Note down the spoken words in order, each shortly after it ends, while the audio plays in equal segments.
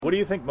What do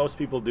you think most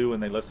people do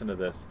when they listen to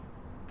this?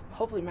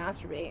 Hopefully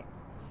masturbate.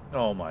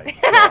 Oh my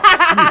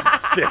god, you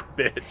sick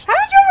bitch. Haven't you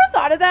ever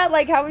thought of that?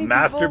 Like how many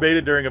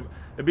masturbated during a...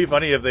 It'd be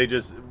funny if they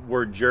just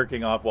were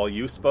jerking off while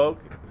you spoke.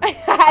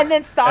 and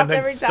then stopped and then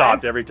every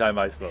stopped time. every time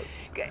I spoke.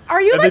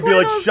 Are you and like they'd be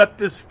one like, of those... shut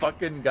this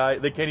fucking guy.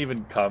 They can't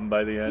even come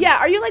by the end. Yeah,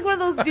 are you like one of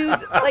those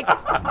dudes, like...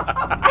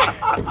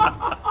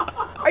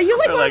 Are you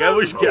like They're one like, of I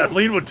those... wish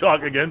Kathleen would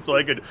talk again so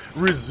I could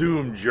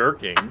resume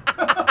jerking.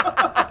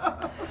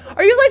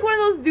 Are you like one of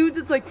those dudes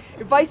that's like,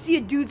 if I see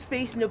a dude's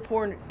face in a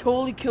porn, it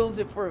totally kills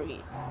it for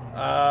me?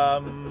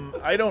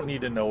 I don't need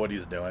to know what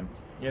he's doing.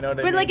 You know what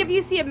I mean? But like if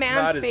you see a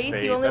man's Not his face,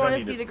 face. you only I don't want to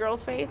need see his- the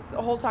girl's face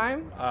the whole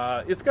time?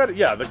 It's got,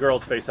 yeah, the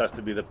girl's face has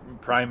to be the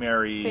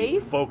primary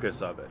Face?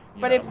 focus of it.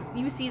 you But know? if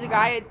you see the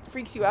guy, it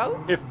freaks you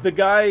out? If the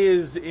guy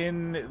is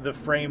in the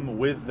frame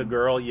with the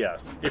girl,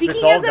 yes. If it's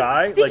Speaking all as a,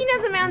 guy, speaking like,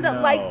 as a man that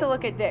no. likes to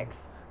look at dicks.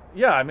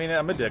 Yeah, I mean,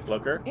 I'm a dick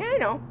looker. Yeah, I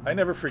know. I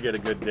never forget a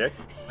good dick.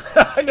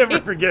 I never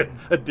forget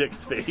a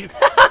dick's face.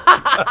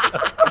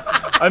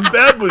 I'm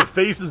bad with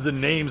faces and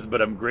names,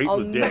 but I'm great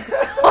with dicks.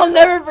 I'll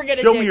never forget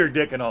a Show dick. me your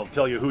dick and I'll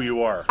tell you who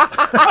you are.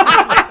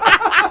 I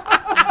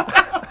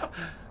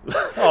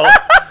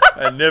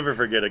never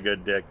forget a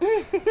good dick.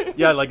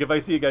 Yeah, like if I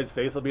see a guy's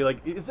face, I'll be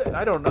like, is it?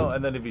 I don't know.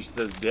 And then if he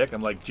says dick,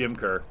 I'm like, Jim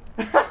Kerr.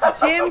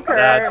 Jim Kerr.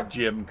 That's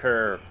Jim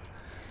Kerr.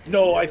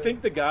 No, I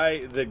think the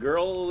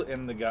girl,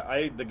 and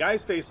the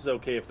guy's face is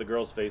okay if the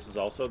girl's face is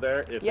also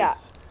there.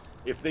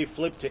 If they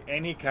flip to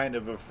any kind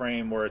of a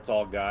frame where it's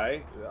all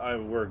guy,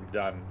 we're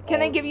done.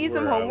 Can I give you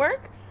some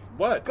homework?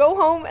 What? Go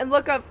home and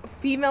look up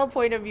female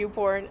point of view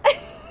porn.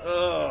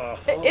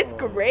 It's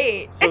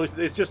great. So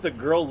it's just a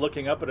girl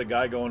looking up at a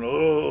guy going,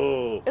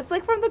 oh. It's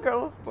like from the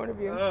girl point of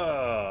view.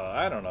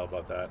 I don't know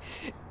about that.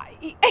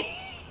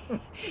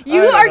 You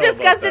I don't are know about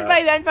disgusted that.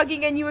 by men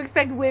fucking and you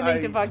expect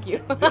women to fuck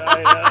you.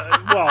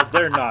 Well,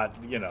 they're not,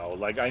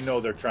 like I know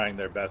they're trying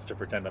their best to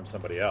pretend I'm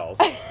somebody else.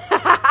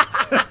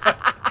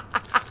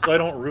 So I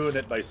don't ruin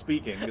it by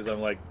speaking because I'm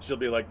like, she'll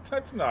be like,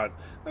 that's not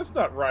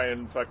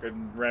Ryan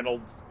fucking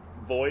Reynolds'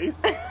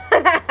 voice.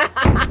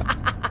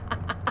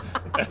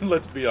 And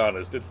let's be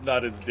honest, it's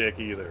not his dick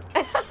either.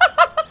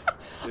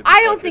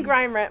 I don't think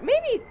Ryan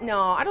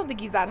I don't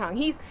think he's that hung.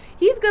 He's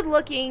good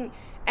looking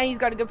and he's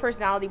got a good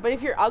personality. But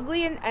if you're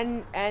ugly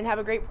and have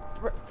a great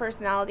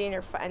personality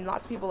and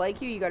lots of people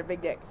like you, you got a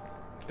big dick.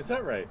 Is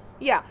that right?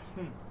 Yeah.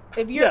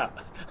 If you're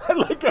I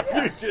like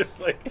how you're just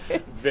like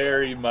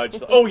very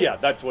much. Oh yeah,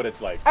 that's what it's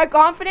like. a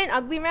confident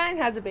ugly man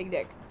has a big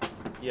dick.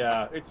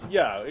 Yeah,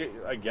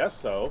 I guess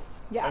so.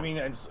 Yeah. I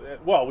mean,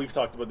 we've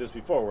talked about this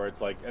before, where it's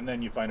like, and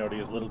then you find out he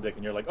has a little dick,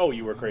 and you're like, oh,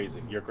 you were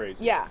crazy. You're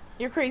crazy. Yeah,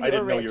 you're crazy. I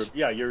didn't know rich.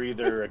 you're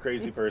either a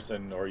crazy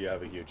person or you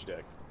have a huge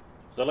dick.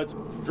 So let's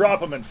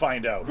drop him and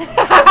find out.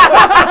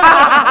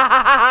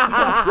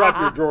 Drop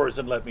your drawers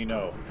and let me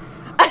know.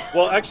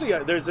 Well, actually,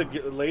 there's a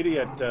lady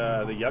at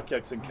the Yuck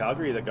Yucks in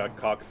Calgary that got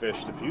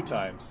cockfished a few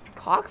times.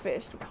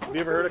 Cockfished? Have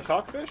you ever heard of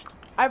cockfished?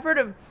 I've heard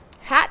of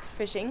hat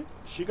fishing.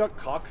 She got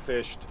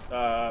cockfished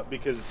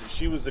because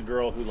she was a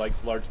girl who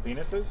likes large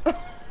penises.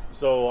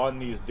 So on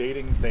these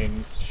dating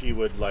things, she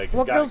would like...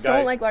 What girls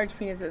don't like large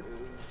penises?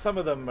 Some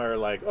of them are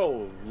like,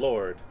 oh,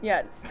 Lord.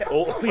 Yeah.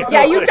 Oh,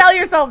 Yeah, you tell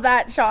yourself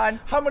that,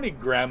 Sean. How many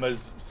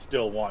grandmas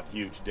still want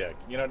huge dick?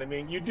 You know what I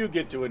mean? You do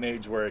get to an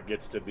age where it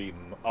gets to be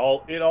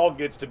it all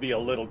gets to be a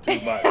little too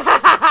much. You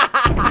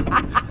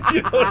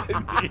know what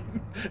I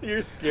mean?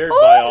 You're scared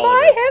by all of it. Oh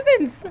my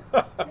heavens!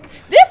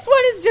 This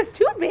one is just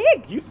too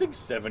big. Do you think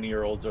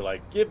 70-year-olds are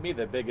like, give me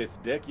the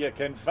biggest dick you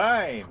can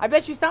find? I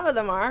bet you some of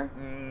them are.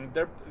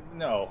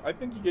 No, I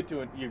think you get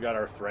to you got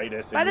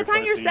arthritis. By the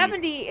time pussy. you're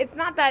 70, it's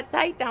not that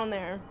tight down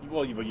there.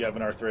 Well, but you have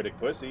an arthritic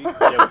pussy. You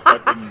have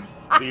fucking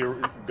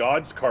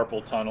God's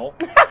carpal tunnel.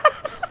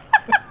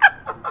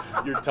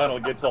 Your tunnel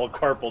gets all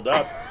carpaled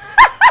up.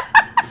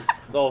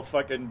 It's all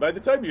fucking. By the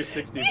time you're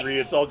 63,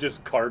 it's all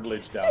just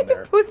cartilage down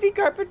there. Pussy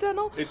carpet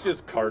tunnel? It's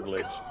just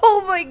cartilage.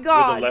 Oh my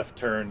god. With a left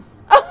turn.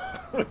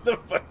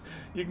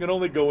 You can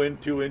only go in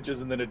 2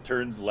 inches and then it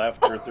turns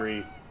left or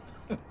 3.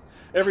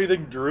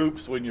 Everything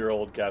droops when you're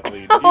old,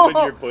 Kathleen. Even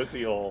your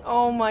pussy hole.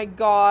 Oh my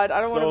god,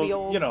 I don't want to be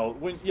old. You know,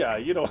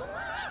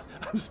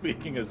 I'm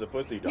speaking as a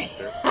pussy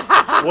doctor.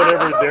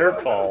 Whatever they're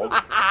called.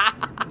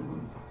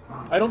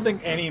 I don't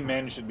think any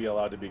men should be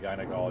allowed to be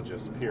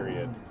gynecologists,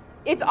 period.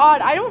 It's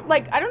odd. I don't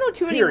know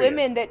too many Period.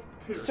 women that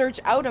search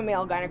out a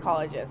male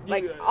gynecologist.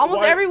 Like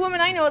almost every woman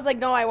I know is like,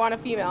 no, I want a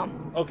female.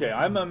 Okay,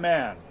 I'm a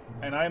man,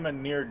 and I'm a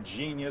near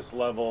genius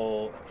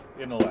level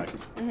intellect.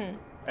 Mm-hmm.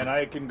 And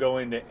I can go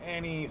into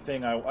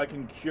anything. I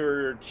can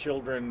cure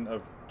children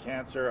of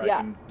cancer. Yeah.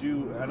 I can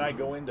do, and I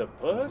go into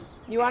puss.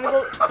 You want to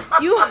go?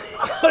 You?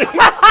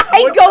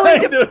 I go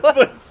into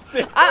puss.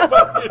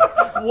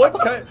 What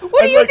kind?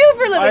 What do you do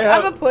for a living?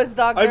 I'm a puss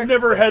doctor. I've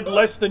never had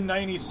less than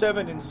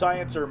 97 in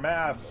science or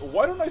math.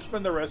 Why don't I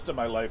spend the rest of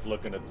my life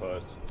looking at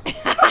puss?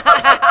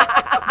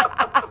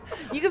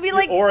 You could be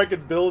like, or I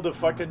could build a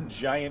fucking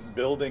giant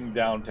building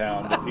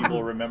downtown that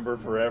people remember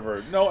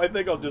forever. No, I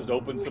think I'll just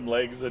open some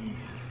legs and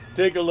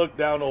Take a look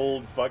down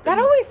old fucking... That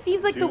always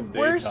seems like Tuesday the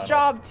worst tunnel.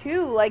 job,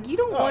 too. Like, you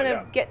don't want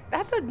to get...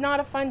 That's not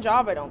a fun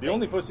job, I don't think. The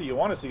only pussy you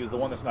want to see is the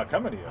one that's not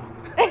coming to you.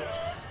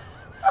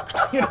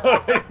 You know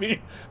what I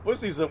mean?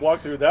 Pussies that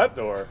walk through that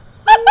door.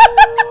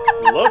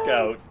 Look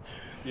out.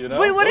 You know?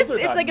 But what Those if are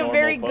it's not like a normal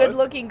very puss.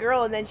 good-looking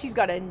girl and then she's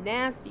got a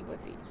nasty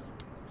pussy?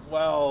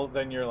 Well,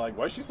 then you're like,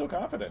 why is she so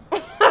confident?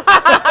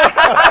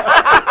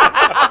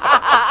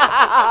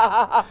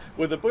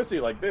 With a pussy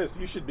like this,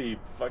 you should be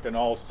fucking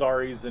all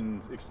sorries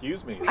and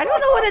excuse me. I don't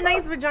know what a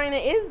nice vagina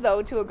is,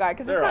 though, to a guy,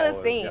 because it's not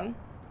the same.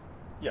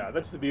 Yeah,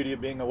 that's the beauty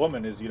of being a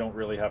woman, is you don't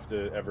really have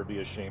to ever be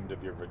ashamed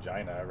of your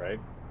vagina, right?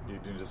 You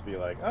can just be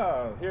like,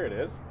 oh, here it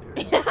is.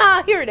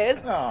 Here it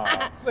is.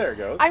 Oh, there it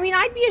goes. I mean,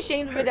 I'd be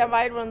ashamed of it if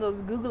I had one of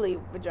those googly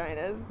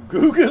vaginas.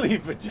 Googly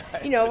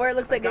vagina. You know, where it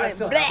looks like it went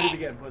bleh.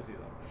 Getting pussy, though.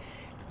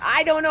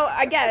 I don't know,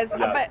 I guess.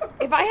 Yeah. But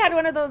if I had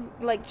one of those,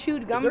 like,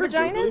 chewed gum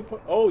vaginas...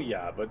 Oh,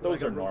 yeah, but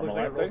those Like are normal, looks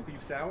like a aren't roast they?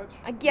 beef sandwich?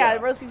 Yeah,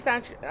 Yeah. roast beef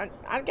sandwich.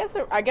 I guess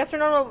they're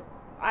normal.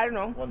 I don't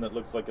know. One that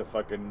looks like a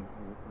fucking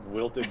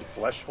wilted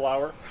flesh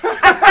flower.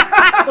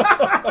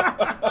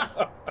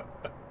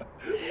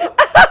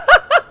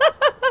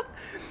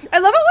 I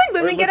love it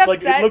when Or women it get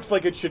looks upset. It looks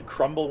like it should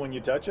crumble when you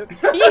touch it.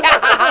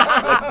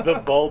 Yeah. Like the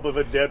bulb of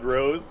a dead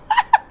rose.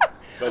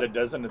 But it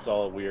doesn't. It's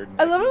all weird.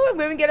 And I love it when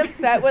women get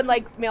upset when,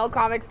 like, male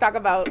comics talk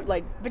about,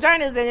 like,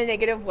 vaginas in a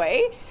negative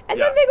way. And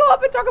then they go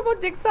up and talk about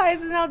dick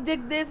sizes and I'll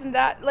dig this and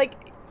that. Like,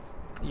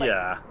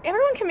 yeah.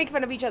 everyone can make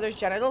fun of each other's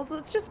genitals.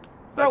 Let's just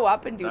grow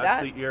up and do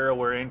that. That's the era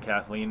we're in,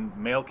 Kathleen.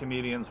 Male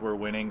comedians were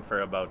winning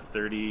for about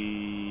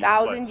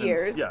 30,000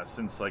 years. Yeah,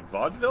 since, like,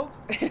 vaudeville.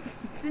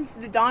 Since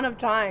the dawn of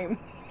time.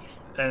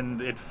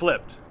 And it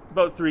flipped.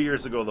 About 3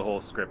 years ago, the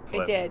whole script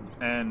flipped. It did.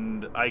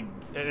 And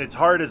it's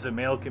hard as a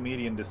male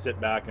comedian to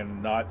sit back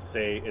and not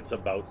say it's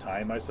about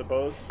time, I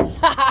suppose. You know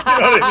what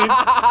I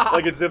mean?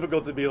 Like, it's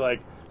difficult to be like,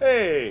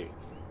 hey,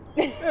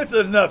 it's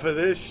enough of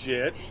this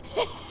shit.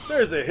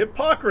 There's a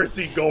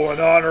hypocrisy going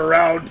on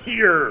around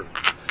here.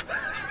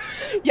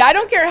 Yeah, I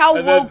don't care how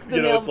And woke then, the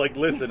you know, male... it's like,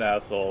 listen,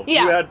 asshole.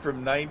 Yeah. You had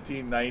from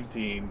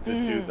 1919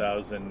 to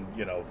 2000,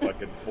 you know,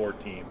 fucking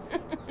 14.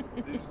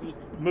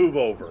 Move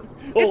over.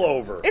 Pull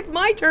over. It's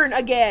my turn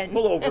again.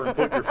 Pull over and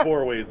put your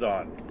four-ways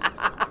on.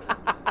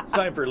 It's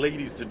time for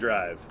ladies to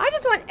drive. I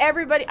just want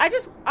everybody...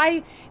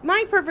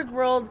 My perfect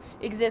world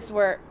exists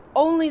where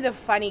only the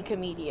funny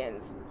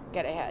comedians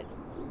get ahead.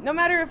 No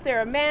matter if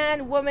they're a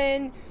man,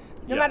 woman...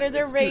 No matter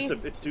their race.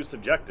 It's too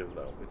subjective,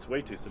 though. It's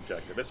way too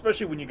subjective.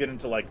 Especially when you get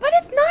into, like... But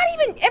it's not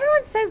even...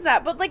 Everyone says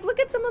that. But, like, look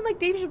at someone like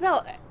Dave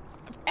Chappelle.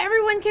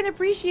 Everyone can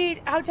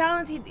appreciate how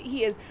talented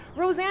he is.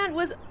 Roseanne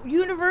was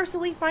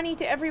universally funny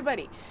to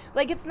everybody.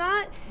 Like, it's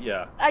not...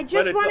 Yeah. I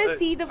just want to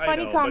see the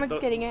funny comics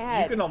but getting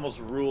ahead. You can almost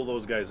rule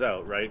those guys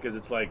out, right? Because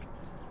it's like,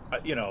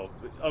 you know,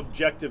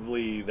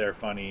 objectively they're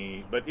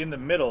funny. But in the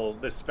middle,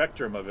 the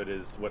spectrum of it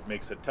is what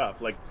makes it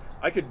tough. Like...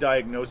 I could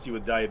diagnose you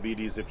with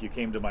diabetes if you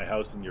came to my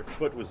house and your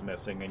foot was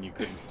missing and you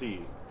couldn't see,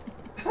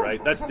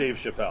 right? That's Dave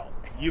Chappelle.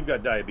 You've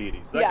got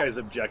diabetes. That guy's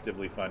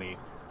objectively funny,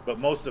 but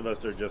most of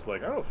us are just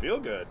like, I don't feel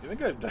good. Do you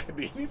think I have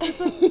diabetes or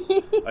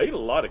something? I eat a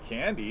lot of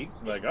candy.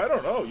 Like, I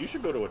don't know. You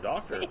should go to a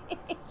doctor.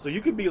 So you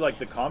could be like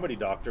the comedy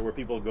doctor where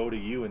people go to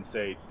you and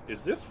say,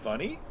 is this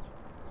funny?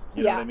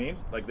 You know what I mean?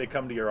 Like, they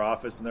come to your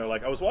office and they're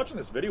like, I was watching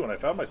this video and I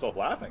found myself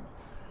laughing.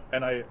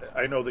 And I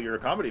know that you're a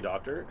comedy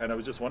doctor, and I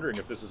was just wondering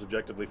if this is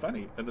objectively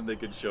funny. And then they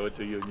could show it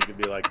to you, and you could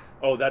be like,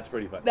 oh, that's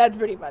pretty funny. That's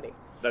pretty funny.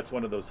 That's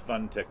one of those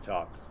fun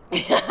TikToks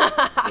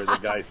where the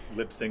guy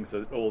lip syncs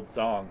an old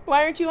song.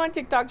 Why aren't you on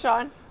TikTok,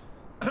 Sean?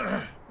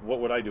 What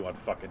would I do on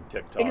fucking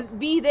TikTok?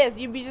 Be this.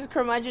 You'd be just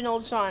curmudgeon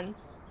old Sean.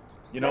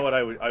 You know what?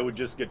 I would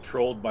just get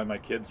trolled by my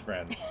kids'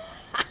 friends.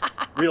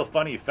 Real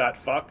funny, fat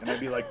fuck. And I'd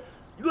be like,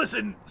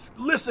 listen,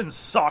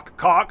 sock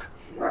cock.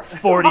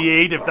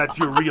 48, if that's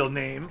your real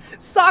name.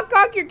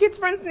 Sockcock? Your kids'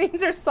 friends'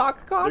 names are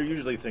Sockcock? They're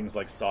usually things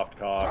like soft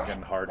cock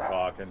and hard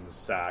cock and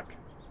sack.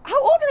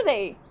 How old are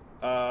they?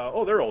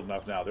 They're old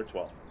enough now. They're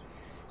 12.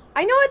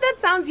 I know that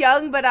sounds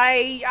young, but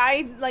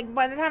I like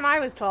by the time I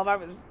was 12, I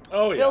was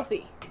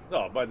filthy.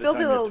 Oh, by the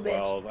Filthy time you're little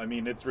 12, I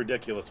mean, it's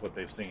ridiculous what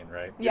they've seen,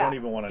 right? You Yeah. don't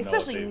even want to know.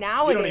 Especially You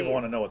nowadays. don't even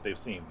want to know what they've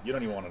seen. You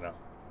don't even want to know.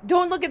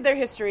 Don't look at their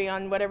history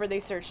on whatever they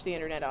search the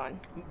internet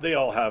on. They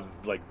all have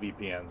like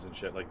VPNs and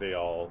shit. Like they're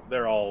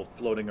all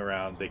floating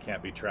around. They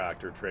can't be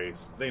tracked or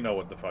traced. They know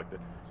what the fuck.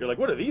 You're like,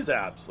 what are these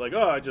apps? Like,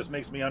 oh, it just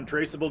makes me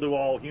untraceable to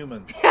all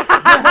humans. You're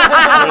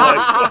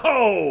like,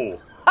 oh,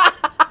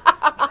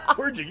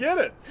 where'd you get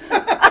it?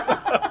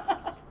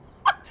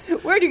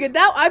 Where'd you get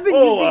that? I've been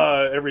using...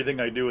 everything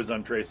I do is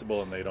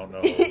untraceable, and they don't know.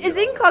 Is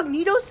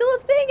incognito still a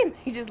thing? And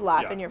they just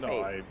laugh in your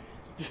face.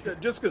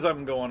 Just because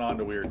I'm going on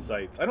to weird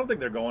sites. I don't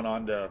think they're going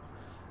on to...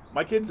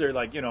 My kids are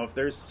like, you know, if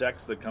there's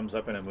sex that comes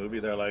up in a movie,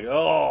 they're like,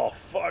 oh,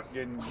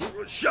 fucking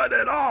shut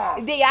it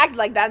off. They act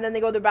like that, and then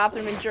they go to the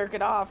bathroom and jerk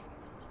it off.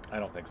 I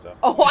don't think so.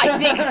 Oh, I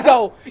think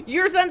so.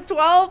 Your son's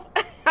 12?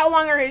 How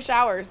long are his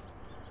showers?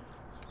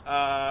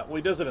 Well,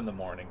 he does it in the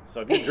morning.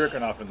 So if you're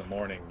jerking off in the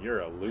morning, you're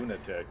a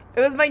lunatic.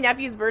 It was my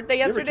nephew's birthday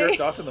yesterday. You ever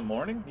jerked off in the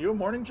morning? You a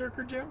morning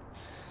jerker, Jim?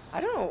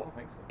 I don't know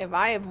think so. if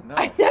I have. No.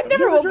 I've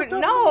never woken.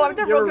 No, I've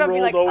never woken up and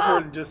be like, rolled over oh.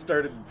 and just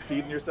started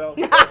feeding yourself?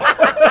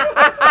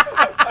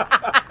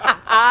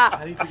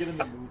 I need to get in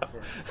the mood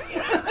first.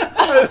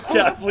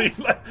 Kathleen,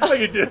 I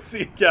could just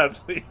see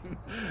Kathleen,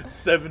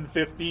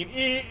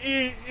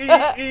 7:15,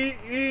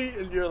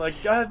 and you're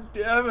like, God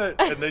damn it,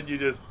 and then you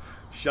just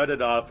shut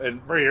it off,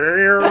 and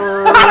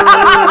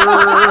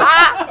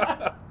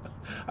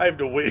I have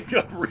to wake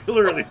up real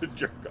early to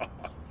jerk off.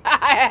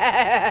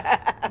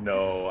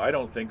 No, I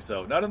don't think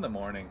so. Not in the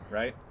morning,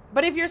 right?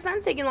 But if your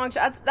son's taking long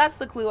shots, that's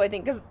the clue, I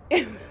think. Because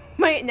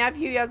my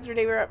nephew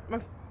yesterday, we were at my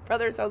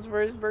brother's house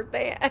for his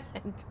birthday,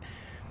 and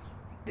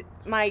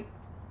my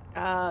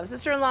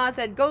sister-in-law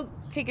said, go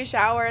take a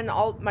shower, and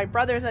my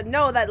brother said,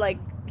 no, that, like,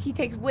 he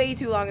takes way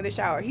too long in the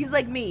shower. He's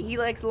like me. He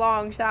likes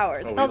long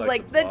showers. Oh, I was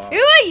like, the long.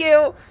 two of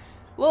you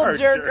little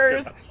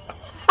jerkers.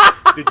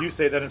 Did you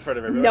say that in front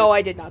of everybody? No,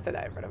 I did not say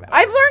that in front of him.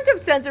 I've learned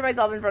to censor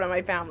myself in front of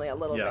my family a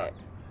little bit.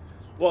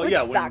 Well, Which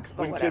yeah, sucks, but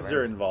when whatever. kids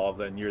are involved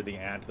and you're the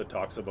aunt that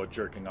talks about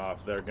jerking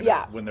off, they're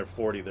gonna when they're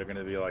 40, they're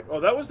gonna be like, oh,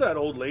 that was that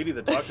old lady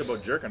that talked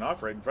about jerking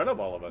off right in front of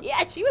all of us.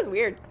 Yeah, she was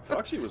weird.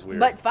 Fuck, she was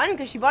weird. But fun,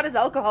 because she bought us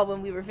alcohol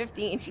when we were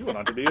 15. She went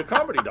on to be a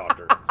comedy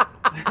doctor.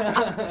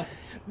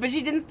 But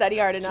she didn't study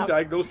hard enough. She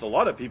diagnosed a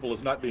lot of people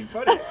as not being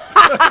funny.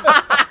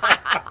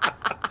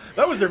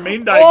 That was her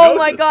main diagnosis. Oh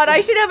my god,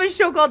 I should have a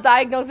show called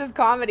Diagnosis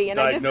Comedy,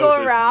 and I just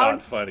go around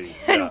not funny.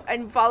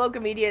 and follow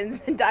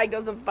comedians and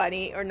diagnose them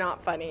funny or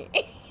not funny.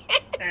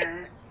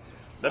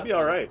 That'd be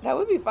all right. That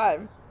would be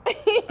fun.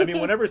 I mean,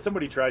 whenever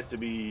somebody tries to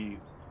be,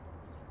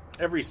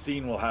 every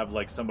scene will have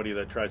like somebody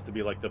that tries to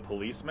be like the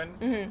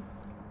policeman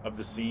of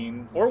the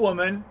scene or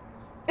woman.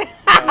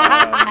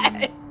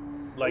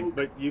 Like,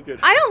 but you could.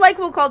 I don't like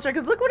woke culture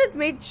because look what it's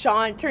made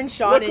Sean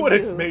into. Look what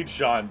it's made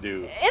Sean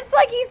do. It's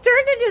like he's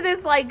turned into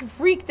this like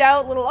freaked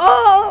out little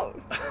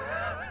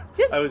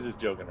I was just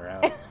joking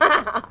around.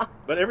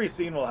 But every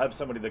scene will have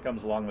somebody that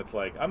comes along that's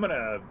like, I'm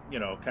gonna,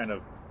 kind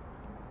of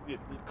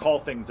call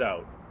things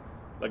out.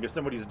 Like if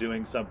somebody's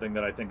doing something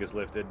that I think is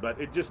lifted, but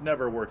it just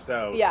never works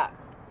out. Yeah.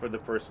 For the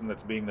person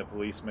that's being the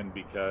policeman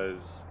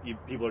because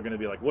people are going to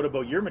be like, what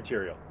about your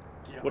material?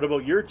 Yeah. What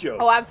about your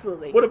jokes? Oh,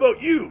 absolutely. What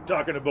about you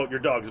talking about your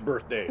dog's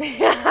birthday?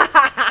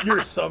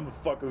 You're some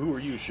fucker. Who are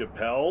you,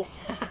 Chappelle?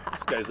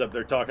 This guy's up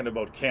there talking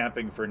about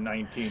camping for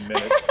 19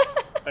 minutes,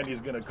 and he's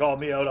going to call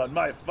me out on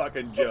my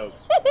fucking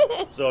jokes.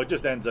 So it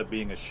just ends up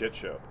being a shit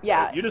show.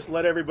 Yeah. Right? You just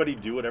let everybody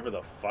do whatever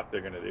the fuck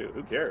they're going to do.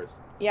 Who cares?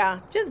 Yeah,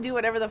 just do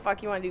whatever the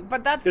fuck you want to do.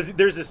 But that's...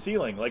 There's a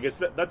ceiling. Like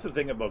that's the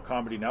thing about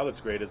comedy now that's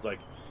great is like,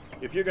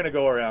 if you're going to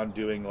go around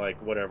doing like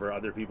whatever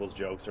other people's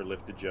jokes or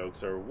lifted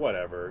jokes or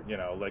whatever,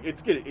 like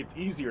it's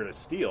easier to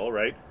steal,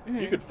 right? Mm-hmm.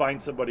 You could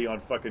find somebody on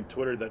fucking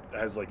Twitter that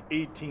has like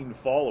 18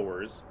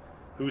 followers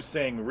who's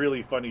saying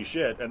really funny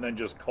shit and then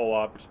just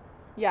co-opt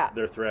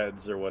their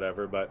threads or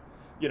whatever. But,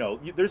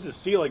 there's a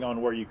ceiling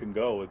on where you can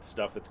go with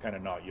stuff that's kind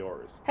of not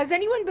yours. Has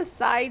anyone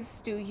besides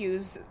Stu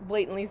Hughes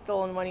blatantly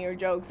stolen one of your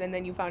jokes and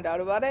then you found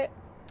out about it?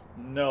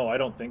 No, I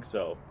don't think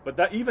so.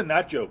 But even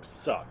that joke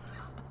sucked.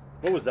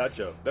 What was that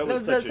joke? That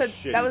was such a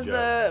shitty That was joke.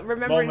 The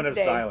Remembrance Moment of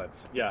Day.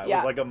 silence. Yeah, it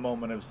was like a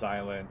moment of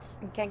silence.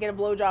 You can't get a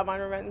blowjob on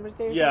Remembrance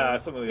Day or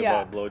something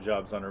about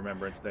blowjobs on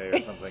Remembrance Day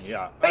or something.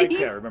 Yeah, I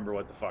can't remember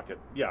what the fuck it.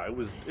 Yeah, it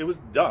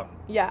was dumb.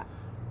 Yeah.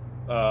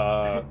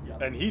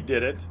 And he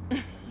did it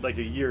like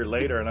a year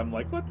later, and I'm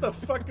like, what the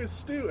fuck is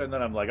Stu? And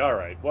then I'm like, all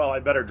right, well, I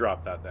better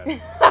drop that then.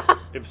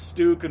 If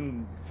Stu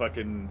can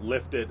fucking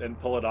lift it and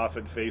pull it off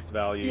at face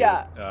value,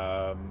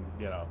 But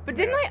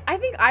didn't I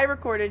think I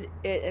recorded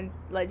it and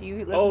let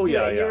you listen to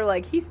it, and you were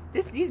like, he's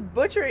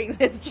butchering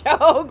this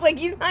joke. Like,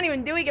 he's not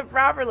even doing it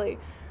properly.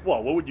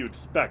 Well, what would you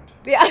expect?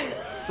 Yeah.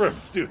 From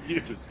Stu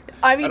Hughes?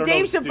 I mean,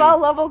 Dave Chappelle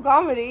level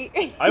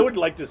comedy. I would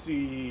like to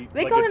see.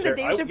 They call him the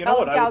Dave Chappelle You know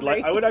what?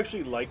 Calgary. I would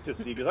actually like to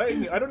see, because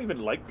I don't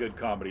even like good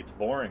comedy. It's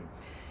boring.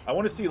 I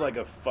want to see like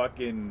a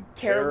fucking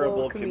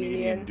terrible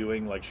comedian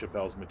doing like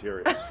Chappelle's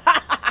material.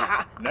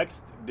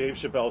 Next Dave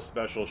Chappelle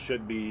special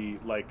should be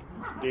like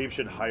Dave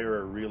should hire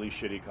a really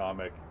shitty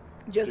comic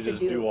to just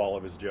do all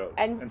of his jokes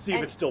and see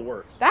if it still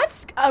works.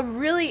 That's a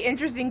really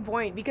interesting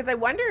point, because I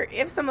wonder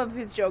if some of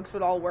his jokes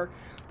would all work.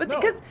 But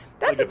because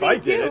that's the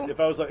thing too. If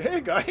I was like,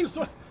 hey guys,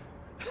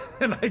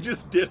 and I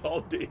just did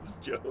all Dave's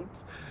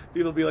jokes,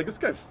 people would be like, this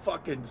guy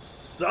fucking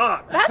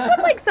sucks. That's what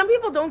like some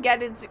people don't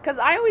get, is because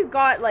I always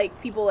got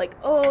like people like,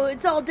 oh,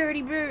 it's all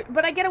dirty,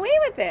 but I get away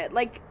with it.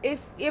 Like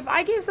if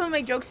I gave some of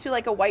my jokes to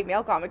like a white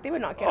male comic, they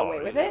would not get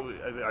away with it.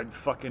 I'd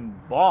fucking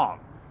bomb.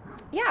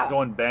 Yeah.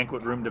 Going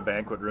banquet room to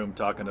banquet room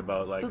talking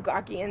about like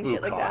bukkake and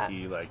shit like that.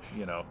 Like,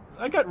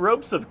 I got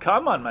ropes of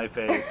cum on my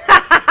face.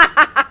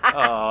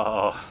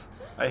 Oh,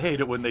 I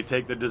hate it when they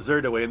take the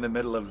dessert away in the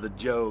middle of the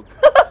joke.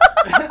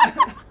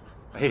 I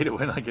hate it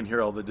when I can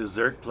hear all the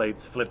dessert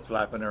plates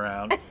flip-flapping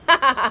around.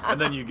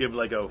 And then you give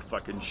like a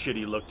fucking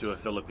shitty look to a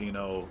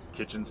Filipino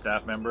kitchen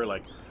staff member,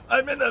 like,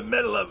 I'm in the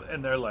middle of,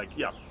 and they're like,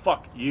 yeah,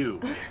 fuck you.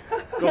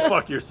 Go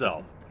fuck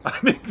yourself. I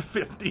make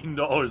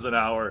 $15 an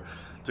hour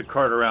to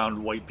cart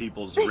around white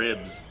people's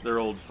ribs, their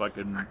old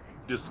fucking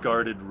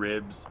discarded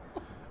ribs.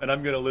 And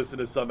I'm going to listen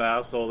to some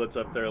asshole that's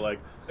up there like,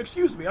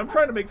 excuse me, I'm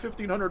trying to make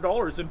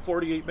 $1,500 in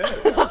 48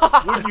 minutes.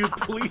 Would you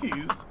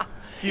please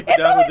keep it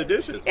down with the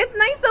dishes? It's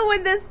nice though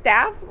when the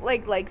staff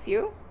likes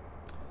you.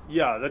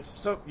 Yeah,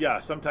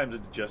 sometimes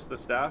it's just the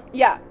staff.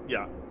 Yeah.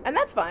 Yeah. And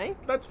that's fine.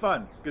 That's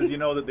fun, because you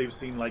know that they've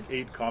seen like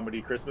 8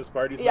 comedy Christmas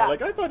parties. And they're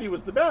like, I thought he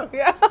was the best.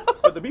 Yeah.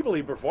 But the people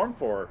he performed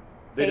for,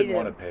 they Hated didn't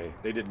want him. to pay.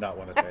 They did not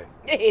want to pay.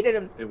 I hated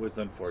him. It was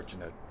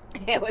unfortunate.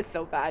 It was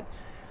so bad.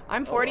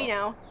 I'm 40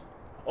 now.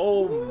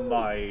 Oh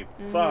my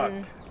fuck.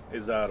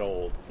 Is that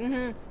old?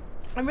 Mm-hmm.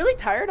 I'm really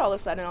tired all of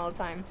a sudden all the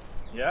time.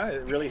 Yeah,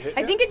 it really hit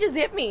you? I think it just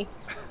hit me.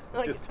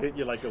 Like, just hit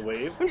you like a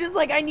wave? I'm just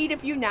like, I need a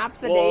few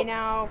naps a day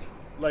now.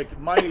 Like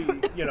my,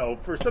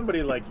 for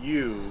somebody like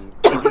you,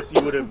 I guess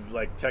you would have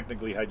like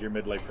technically had your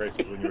midlife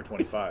crisis when you were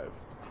 25.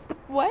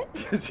 What?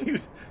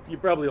 Because you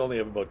probably only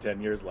have about 10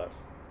 years left.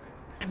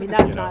 I mean,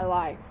 that's not a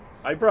lie.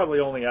 I probably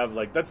only have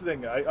that's the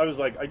thing. I was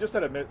like, I just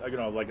had am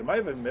I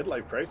having a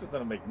midlife crisis?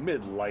 Then I'm like,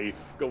 midlife,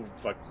 go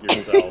fuck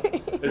yourself.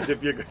 As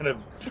if you're gonna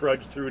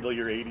trudge through till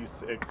you're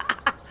 86.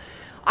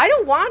 I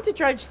don't want to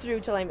trudge through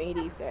till I'm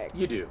 86.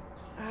 You do.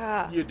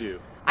 You do.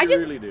 You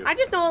really do. I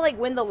just know like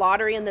win the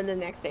lottery and then the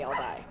next day I'll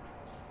die.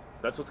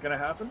 That's what's gonna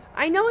happen?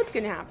 I know it's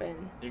gonna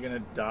happen. You're gonna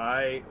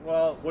die.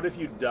 Well, what if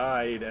you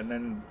died and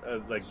then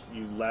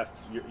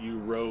you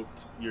wrote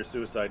your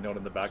suicide note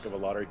in the back of a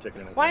lottery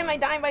ticket? Why am I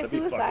dying by That'd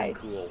suicide? Be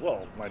fucking cool.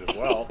 Well, might as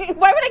well.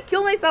 Why would I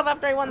kill myself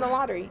after I won the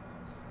lottery?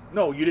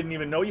 No, you didn't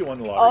even know you won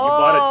the lottery. You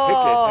bought a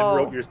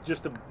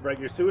ticket and wrote write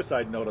your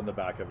suicide note on the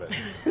back of it.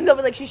 They'll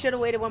be like, she should have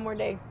waited one more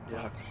day.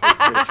 Yeah, this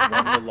bitch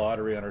won the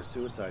lottery on her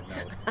suicide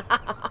note.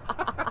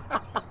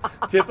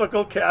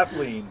 Typical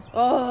Kathleen.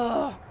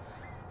 Oh.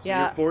 So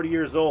you're 40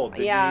 years old.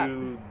 Did Yeah.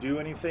 you do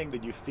anything?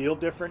 Did you feel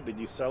different? Did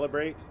you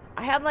celebrate?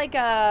 I had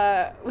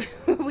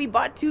we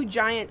bought 2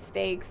 giant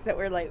steaks that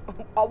were like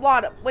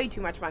way too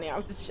much money. I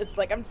was just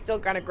like, I'm still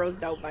kind of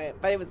grossed out by it,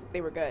 but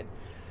they were good.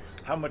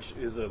 How much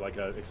is an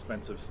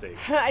expensive steak?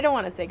 I don't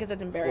want to say because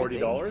it's embarrassing.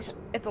 $40?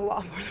 It's a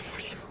lot more than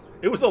 $40.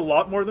 It was a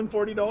lot more than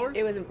 $40?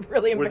 It was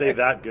really embarrassing. Were they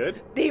that good?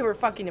 They were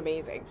fucking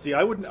amazing. See,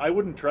 I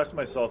wouldn't trust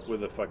myself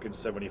with a fucking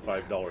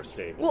 $75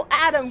 steak. Well,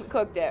 Adam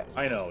cooked it.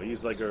 I know.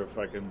 He's like a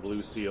fucking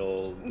Blue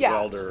Seal Yeah.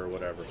 welder or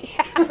whatever.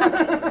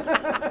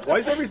 Yeah. Why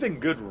is everything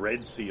good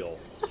Red Seal?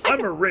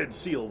 I'm a Red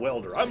Seal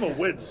welder. I'm a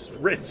Red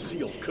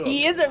Seal cook.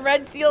 He is a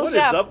Red Seal What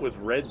chef. is up with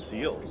Red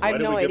Seals? I have Why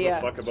do no we give idea.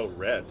 a fuck about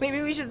red?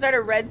 Maybe we should start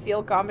a Red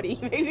Seal comedy.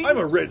 Maybe. I'm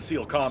a Red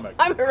Seal comic.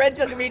 I'm a Red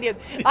Seal comedian.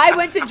 I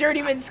went to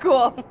journeyman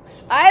school.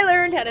 I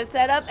learned how to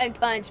set up and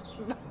punch.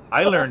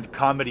 I learned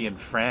comedy in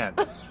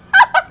France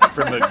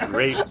from a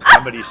great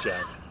comedy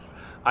chef.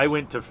 I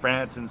went to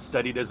France and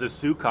studied as a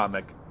Sioux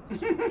comic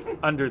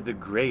under the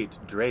great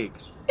Drake.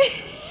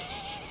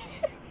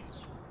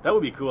 That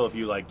would be cool if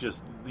you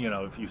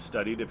if you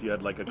studied, if you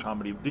had like a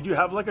comedy. Did you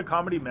have like a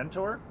comedy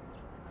mentor?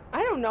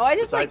 I don't know. I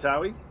just Besides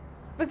Howie?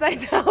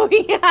 Besides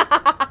Howie.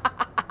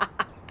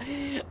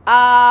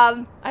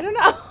 I don't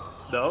know.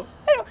 No?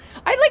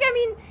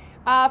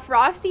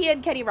 Frosty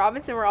and Kenny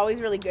Robinson were always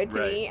really good to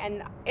Right. me,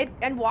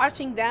 and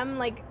watching them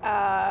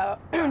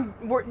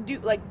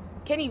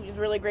Kenny was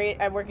really great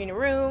at working a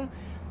room,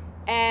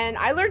 and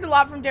I learned a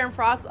lot from Darren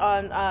Frost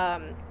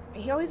on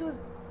he always was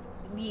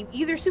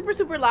either super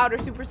super loud or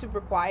super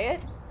super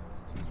quiet,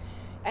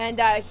 and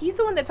he's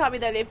the one that taught me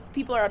that if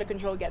people are out of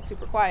control, get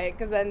super quiet,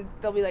 because then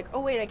they'll be like, oh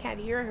wait, I can't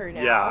hear her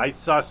now. Yeah, I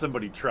saw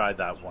somebody try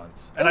that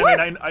once, and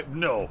It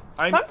No.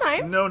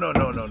 Sometimes. No.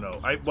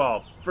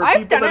 For I've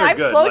people done that it. are I've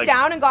good, slowed like,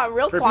 down and got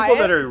real for quiet.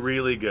 people that are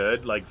really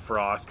good, like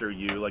Frost or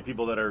you, like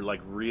people that are like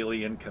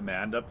really in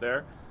command up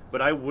there.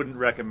 But I wouldn't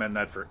recommend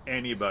that for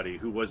anybody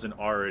who wasn't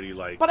already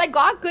like. But I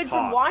got good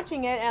from top.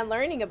 watching it and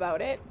learning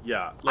about it.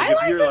 Yeah, I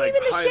learned from even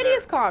the "Hi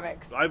shittiest there."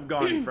 comes. I've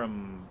gone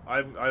from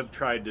I've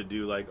tried to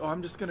do like, oh,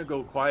 I'm just gonna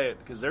go quiet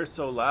because they're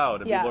so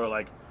loud, and Yeah. people are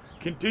like,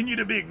 continue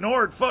to be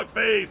ignored, fuck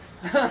face.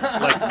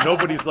 Like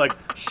nobody's like,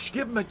 shh,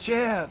 give him a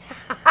chance.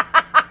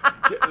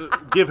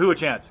 Give who a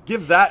chance?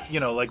 Give that,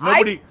 like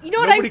nobody. You know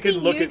what nobody I've can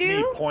seen look you at me,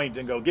 do? point,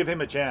 and go, give him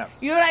a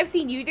chance. You know what I've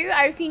seen you do?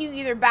 I've seen you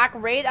either back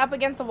right up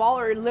against the wall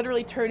or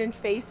literally turn and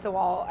face the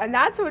wall. And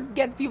that's what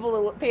gets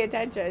people to pay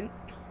attention.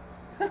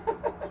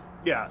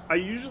 Yeah,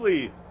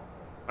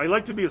 I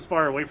like to be as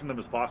far away from them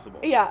as possible.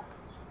 Yeah.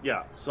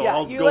 Yeah, so Yeah,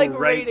 I'll you go like right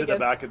right to the against-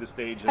 back of the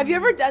stage. Have you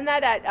ever done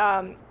that at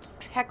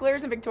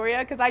Hecklers in Victoria?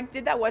 Because I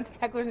did that once in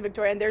Hecklers in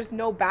Victoria, and there's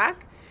no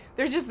back.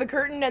 There's just the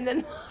curtain, and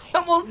then I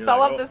almost You're fell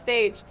like, off the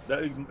stage.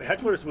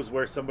 Hecklers was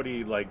where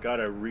somebody like got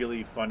a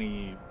really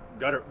funny, he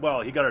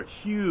got a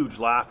huge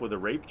laugh with a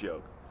rape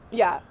joke.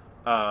 Yeah.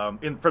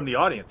 From the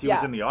audience. He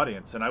was in the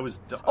audience, and I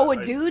was. Oh,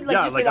 a dude? Like,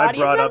 just an I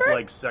audience brought member? up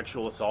like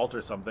sexual assault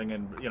or something,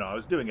 and I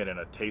was doing it in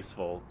a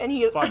tasteful, And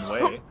he- fun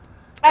way.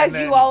 As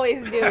And you then-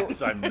 always do.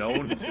 As I'm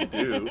known to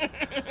do.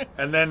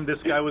 And then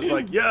this guy was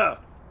like, "Yeah,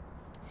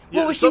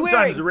 What was she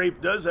sometimes wearing?"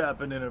 rape does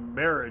happen in a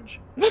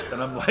marriage,"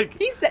 and I'm like,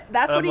 He said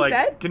that's and what I'm he like,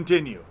 said?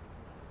 Continue.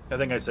 I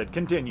think I said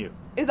continue.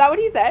 Is that what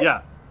he said?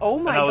 Yeah. Oh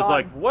my And I was God.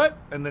 like, what?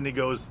 And then he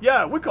goes,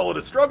 yeah, we call it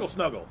a struggle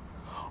snuggle.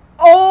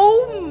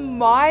 Oh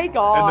my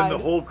god. And then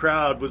the whole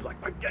crowd was like,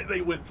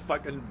 they went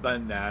fucking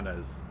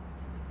bananas.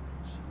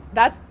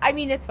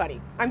 It's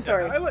funny. I'm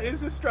sorry.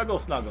 It's a struggle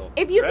snuggle.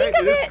 If you think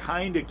of it is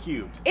kind of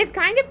cute. It's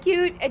kind of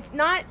cute. It's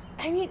not,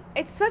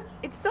 it's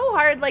so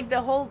hard, like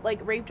the whole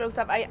like rape joke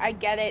stuff. I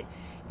get it.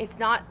 It's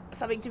not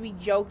something to be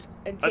joked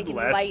and taken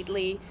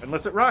lightly.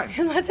 Unless it rhymes.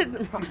 Unless it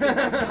rhymes.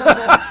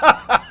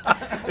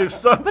 If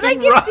something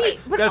rhymes.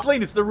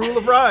 Kathleen, it's the rule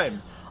of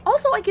rhymes.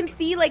 Also, I can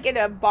see, like, in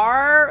a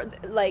bar,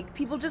 like,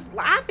 people just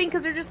laughing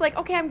because they're just like,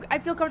 okay, I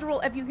feel comfortable.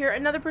 If you hear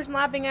another person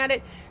laughing at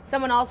it,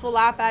 someone else will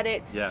laugh at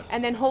it. Yes.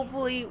 And then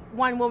hopefully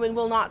one woman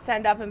will not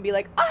stand up and be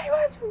like, I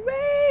was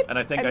raped. And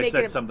I think I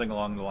said something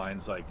along the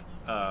lines like,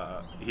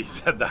 he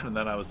said that, and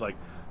then I was like,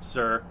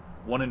 sir,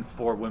 1 in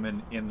 4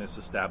 women in this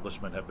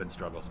establishment have been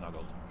struggle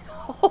snuggled.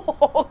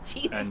 Oh,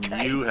 Jesus and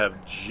Christ. And you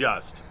have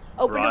just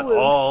Open brought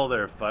all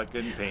their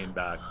fucking pain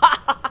back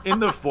in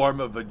the form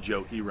of a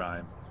jokey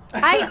rhyme.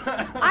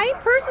 I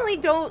personally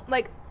don't,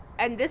 like,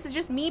 and this is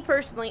just me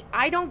personally,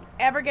 I don't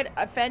ever get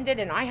offended,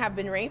 and I have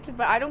been raped,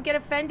 but I don't get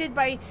offended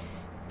by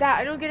that.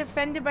 I don't get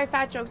offended by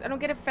fat jokes. I don't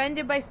get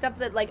offended by stuff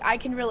that, like, I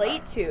can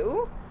relate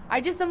to.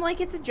 I'm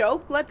like, it's a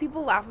joke. Let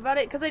people laugh about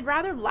it, because I'd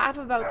rather laugh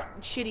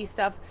about shitty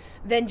stuff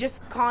than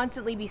just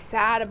constantly be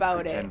sad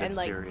about Pretend it. And,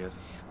 like,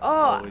 serious.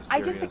 Oh,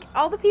 I just, like,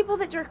 all the people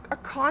that are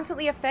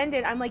constantly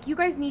offended, I'm like, you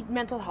guys need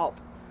mental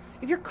help.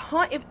 If you're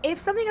if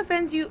something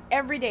offends you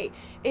every day,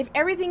 if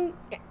everything,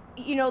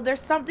 there's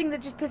something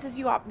that just pisses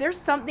you off, there's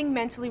something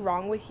mentally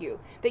wrong with you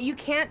that you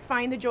can't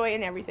find the joy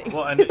in everything.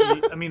 Well, and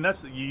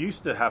you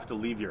used to have to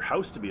leave your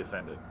house to be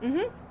offended.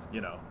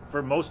 Mm-hmm.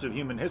 For most of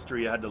human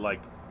history, you had to,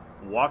 like,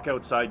 walk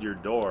outside your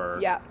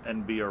door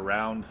and be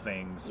around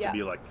things to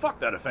be like, fuck,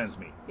 that offends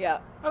me. Yeah.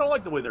 I don't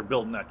like the way they're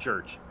building that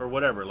church or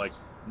whatever. Like,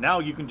 now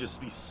you can just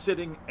be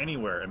sitting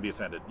anywhere and be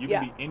offended. You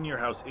can be in your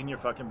house, in your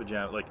fucking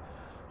pajamas. Like,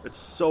 it's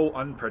so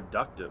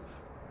unproductive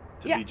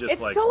to be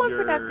just like, so you're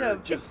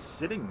unproductive. just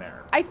sitting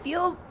there. I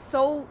feel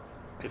so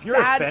if you're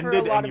sad offended for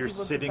a lot and of you're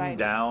sitting society.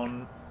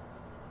 down,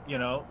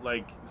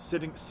 like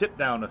sit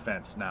down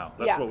offense now.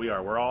 That's what we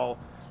are. We're all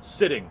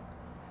sitting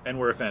and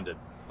we're offended.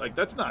 Like,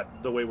 that's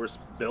not the way we're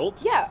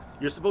built. Yeah.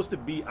 You're supposed to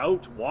be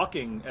out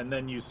walking and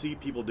then you see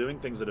people doing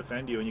things that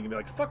offend you and you can be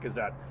like, fuck is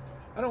that?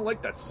 I don't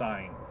like that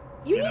sign.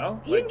 You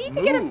need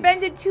to get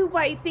offended too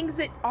by things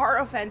that are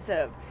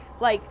offensive.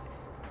 Like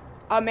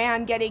a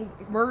man getting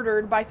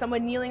murdered by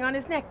someone kneeling on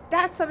his neck.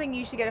 That's something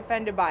you should get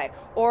offended by.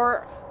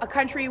 Or a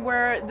country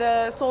where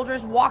the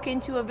soldiers walk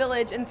into a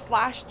village and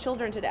slash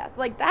children to death.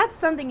 Like, that's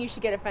something you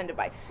should get offended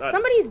by.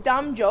 Somebody's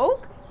dumb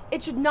joke,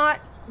 it should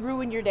not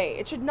ruin your day.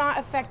 It should not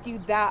affect you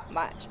that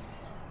much.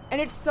 And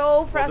it's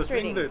so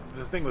frustrating. The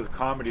thing with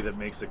comedy that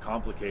makes it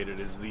complicated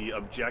is the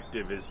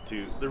objective is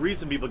the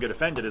reason people get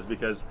offended is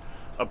because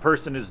a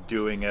person is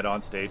doing it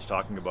on stage,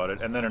 talking about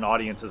it, and then an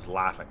audience is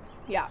laughing.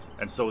 Yeah.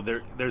 And so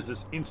there's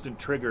this instant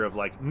trigger of,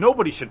 like,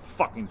 nobody should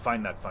fucking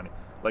find that funny.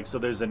 Like, so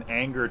there's an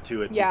anger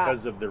to it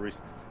because of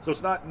so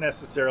it's not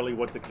necessarily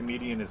what the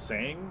comedian is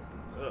saying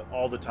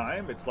all the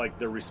time. It's like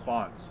the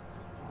response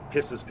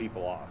pisses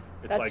people off.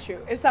 It's That's like,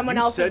 true. If someone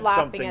else is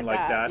laughing at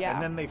like that, yeah.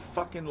 and then they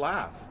fucking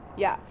laugh.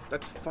 Yeah.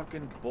 That's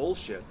fucking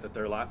bullshit that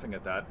they're laughing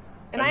at that.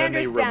 And I then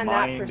they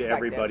remind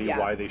everybody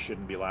why they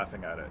shouldn't be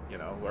laughing at it,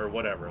 or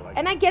whatever. Like,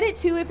 and I get it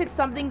too if it's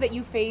something that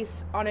you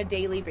face on a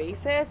daily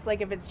basis.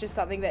 Like, if it's just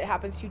something that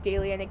happens to you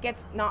daily and it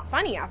gets not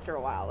funny after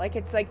a while. Like,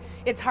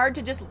 it's hard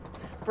to just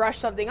brush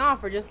something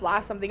off or just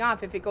laugh something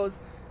off if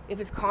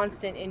it's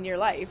constant in your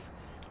life.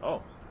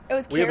 Oh, it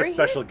was. We have a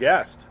special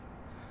guest.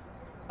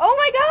 Oh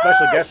my gosh!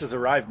 Special guest has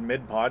arrived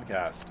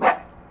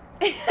mid-podcast.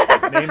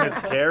 His name is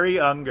Carrie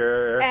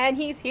Unger, and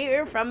he's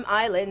here from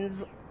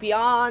islands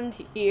beyond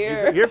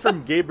here. He's here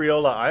from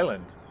Gabriola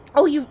Island.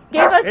 Oh, you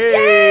gave us...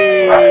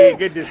 Hey,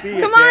 good to see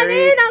you, Come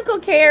Carrie. on in, Uncle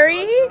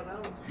Carrie.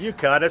 You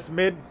caught us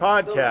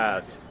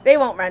mid-podcast. They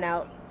won't run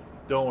out.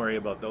 Don't worry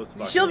about those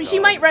fucking She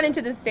might run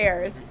into the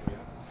stairs.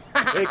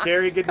 Hey,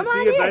 Carrie, good to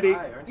see you, buddy.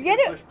 Hi, aren't you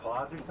gonna push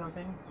pause or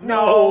something?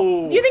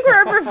 No. You think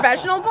we're a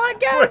professional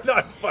podcast? We're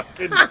not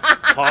fucking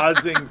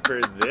pausing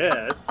for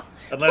this.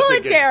 Unless Pull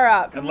a chair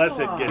up. Unless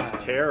it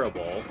gets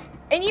terrible.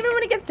 And even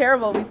when it gets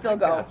terrible, we still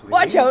go.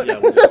 Watch out. Yeah,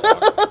 we'll just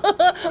talk.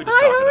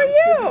 Hi, how are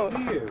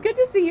you? It's good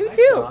to see you,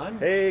 too. Sean.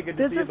 Hey, good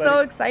to see you, This is buddy. so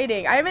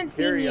exciting. I haven't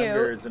seen Carrie you.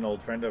 Unger is an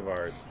old friend of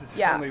ours. This is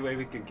the only way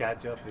we can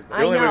catch up. Is The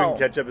only way we know. can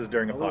catch up is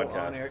during a little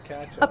podcast. on-air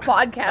catch A up.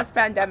 podcast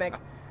pandemic.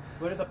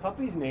 What are the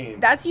puppies' names?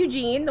 That's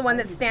Eugene, the one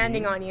that's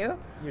standing on you.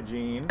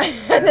 Eugene.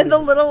 And then the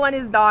little one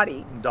is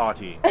Dottie.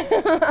 Dottie.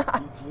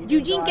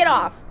 Eugene, get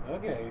off.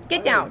 Okay.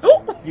 Get down.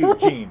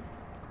 Eugene.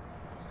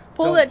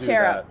 Pull Don't that do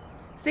chair that. up.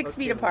 6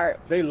 feet apart.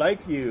 They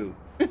like you.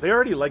 They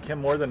already like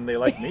him more than they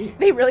like me.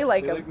 They really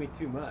like They him. like me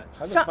too much.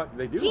 How the Sean- fuck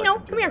they do Gino,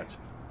 like him too come here.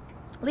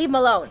 much. Leave him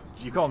alone.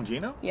 Do you call him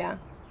Gino? Yeah.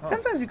 Oh.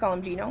 Sometimes we call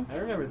him Gino. I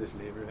remember this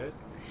neighborhood.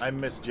 I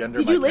misgender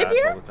Did my you live cats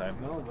here? all the time.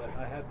 No, but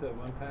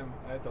one time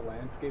I had to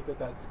landscape at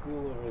that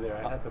school over there.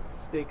 I had to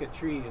stake a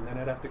tree and then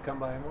I'd have to come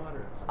by and water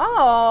it.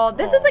 Oh,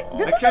 this is Aw. a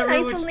I can't nice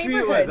remember little which tree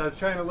it was. I neighborhood. was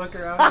trying to look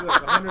around.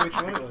 I wonder which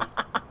one it was.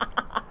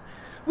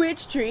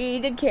 Which tree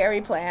did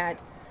Carrie plant?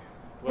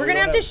 Well, We're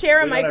gonna have to share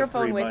a we don't have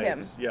microphone three with him.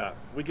 mics. Yeah,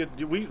 we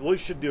could. We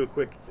should do a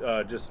quick.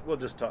 We'll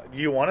just talk. Do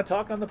you want to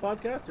talk on the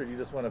podcast, or do you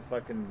just want to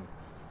fucking?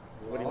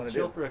 What do you want to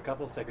chill do? for a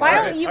couple seconds. Why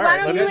Alright, don't you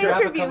alright, let me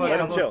interview Let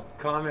him? him chill.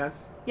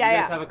 Comments. Yeah, you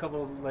guys yeah. have a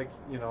couple, like,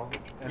 and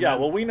Yeah, then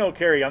well, we know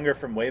Carrie Younger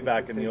from way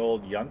back in the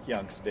old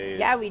Yunks days.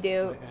 Yeah, we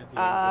do.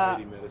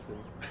 anti-anxiety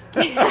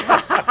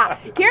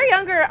medicine. Carrie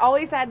Younger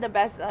always had the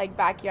best like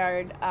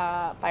backyard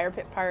fire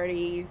pit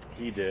parties.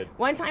 He did.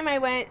 One time I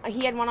went,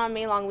 he had one on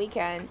May Long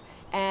Weekend,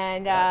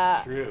 and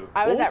That's true.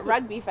 I was What was at the-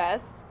 Rugby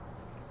Fest,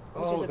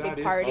 which is a that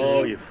big party.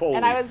 Oh, you holy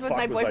And I was with fuck,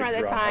 my boyfriend I at the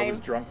drunk? I time. was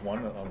drunk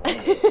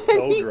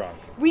so drunk.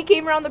 We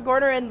came around the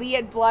corner and Lee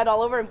had blood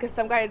all over him because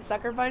some guy had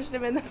sucker punched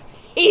him in the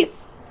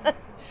face.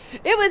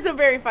 It was a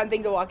very fun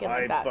thing to walk in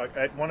like that.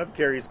 At one of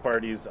Carrie's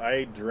parties,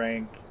 I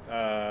drank.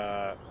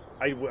 I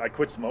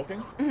quit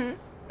smoking, and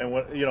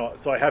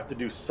so I have to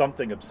do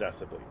something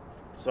obsessively.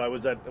 So I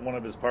was at one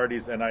of his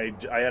parties, and I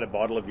had a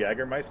bottle of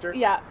Jägermeister.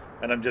 Yeah.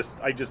 And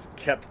I just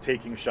kept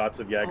taking shots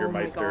of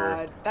Jägermeister.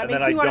 God. That and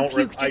makes then me wanna I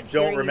puke just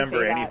don't hearing you remember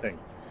say that. anything.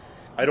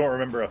 I don't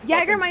remember a fucking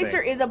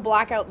Jägermeister thing. is a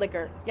blackout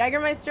liquor.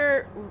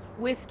 Jägermeister,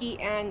 whiskey,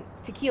 and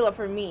tequila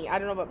for me. I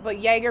don't know, but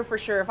Jäger for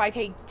sure. If I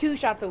take 2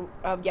 shots of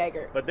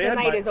Jäger, But the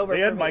night is over they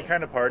for had me. my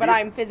kind of parties, But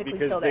I'm physically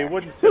because still they there.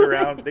 wouldn't sit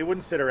around. They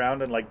wouldn't sit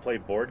around and like play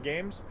board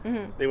games.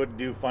 Mm-hmm. They would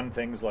do fun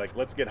things like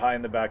let's get high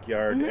in the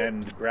backyard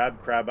and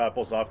grab crab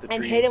apples off the tree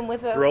And hit 'em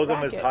with a throw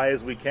them as racket. high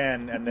as we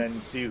can, and then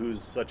see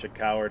who's such a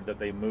coward that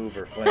they move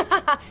or flinch.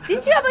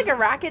 Didn't you have like a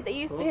racket that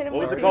you used to hit him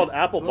What was with? it called?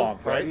 Apple Those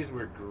bonk, right? parties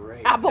were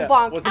great. Apple Yeah.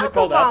 bonk. Wasn't it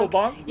called Apple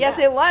bonk? Yes,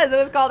 it was. It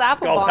was called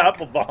apple It's called bonk.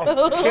 apple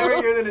bonk.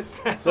 Scarier than it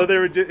sounds. So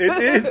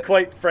it is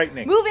quite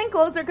frightening. Move in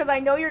closer because I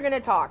know you're going to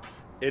talk.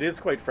 It is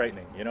quite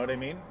frightening. You know what I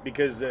mean?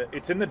 Because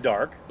it's in the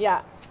dark.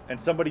 Yeah. And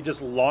somebody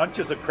just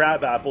launches a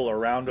crab apple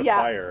around a Yeah.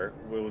 fire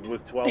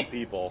with 12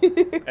 people,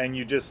 and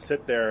you just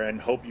sit there and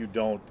hope you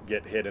don't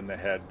get hit in the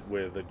head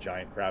with a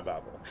giant crab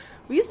apple.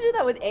 We used to do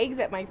that with eggs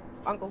at my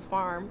uncle's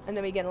farm, and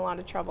then we get in a lot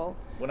of trouble.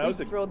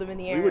 We'd throw them in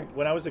the air.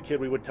 when I was a kid,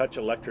 we would touch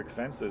electric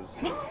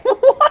fences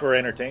for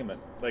entertainment.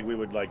 Like we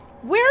would like.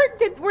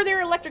 Were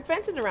there electric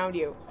fences around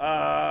you?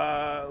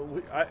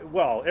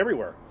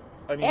 Everywhere.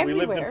 I mean, we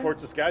lived in Everywhere?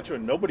 Fort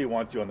Saskatchewan. Nobody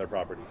wants you on their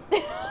property.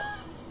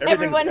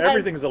 Everyone has-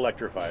 Everything's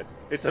electrified.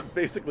 It's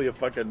basically a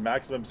fucking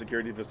maximum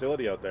security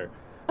facility out there.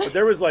 But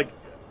there was like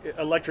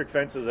electric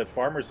fences at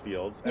farmers'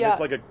 fields, and Yeah. it's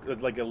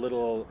like a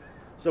little.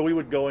 So we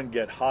would go and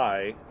get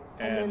high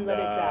And then let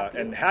it zap you.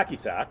 and hacky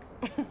sack,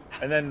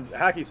 and then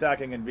hacky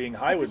sacking and being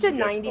high That's would such a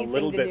get 90s a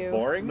little thing to bit do.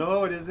 boring.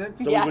 No, it isn't.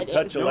 So Yeah, we would it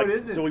touch is. No, it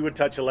isn't. So we would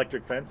touch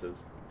electric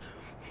fences.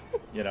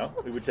 You know,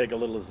 we would take a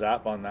little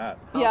zap on that.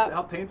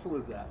 How painful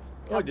is that?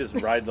 Oh, just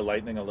ride the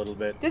lightning a little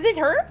bit. Does it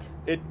hurt?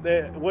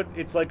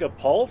 It's like a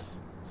pulse.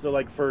 So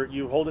like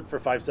you hold it for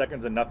 5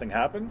 seconds and nothing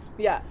happens,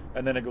 Yeah.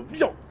 and then it goes,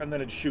 "Yo," and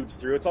then it shoots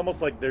through. It's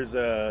almost like there's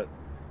a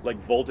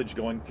voltage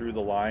going through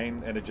the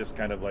line, and it just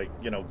kind of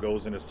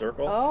goes in a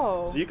circle.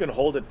 Oh. So you can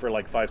hold it for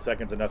like 5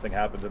 seconds and nothing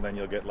happens, and then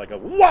you'll get like a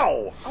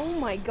wow. Oh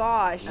my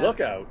gosh. Look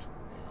out!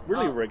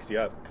 Really wakes you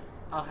up.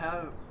 I'll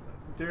have,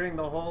 during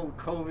the whole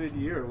COVID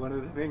year, one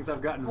of the things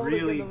I've gotten Hold it to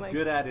really the mic.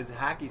 good at is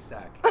hacky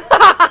sack. Yeah,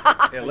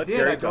 I let did.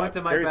 Carrie I go talk.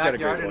 into my Carrie's got a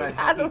great backyard and I voice.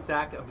 hacky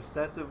sack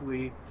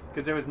obsessively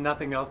because there was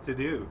nothing else to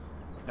do.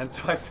 And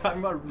so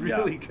I'm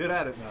really good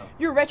at it now.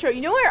 You're retro.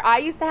 You know where I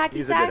used to hacky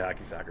He's sack? a good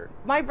hacky sacker.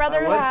 My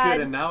brother I was had.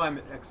 good, and now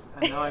I'm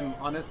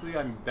honestly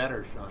I'm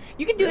better, Sean.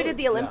 You can do it Really? at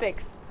the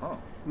Olympics. Oh.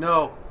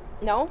 No.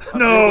 No?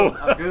 No.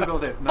 I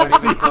googled it. Not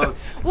even close.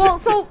 Well,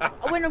 so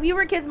when we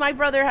were kids, my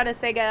brother had a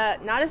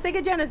Sega, not a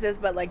Sega Genesis,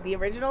 but like the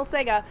original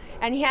Sega,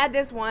 and he had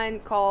this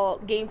game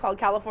called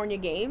California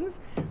Games,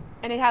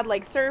 and it had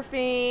like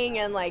surfing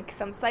and like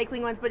some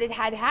cycling ones, but it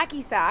had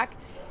hacky sack,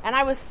 and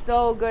I was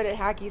so good at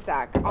hacky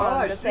sack on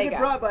I the should Sega. have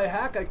brought my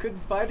hack. I couldn't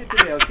find it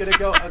today. I was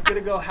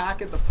gonna go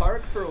hack at the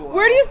park for a while.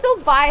 Where do you still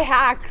buy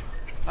hacks?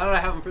 I don't know.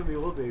 I have them from the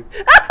old days.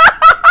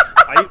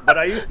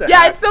 I used to.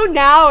 Yeah, hack. it's so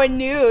now and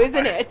new,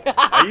 isn't it?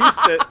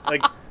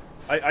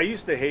 I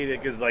used to hate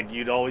it because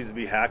you'd always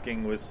be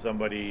hacking with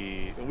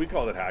somebody. We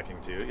called it hacking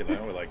too,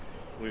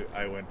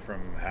 I went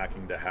from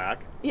hacking to hack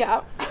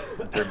Yeah.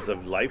 in terms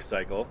of life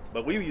cycle.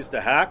 But we used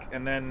to hack,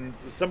 and then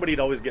somebody'd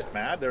always get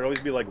mad. There'd always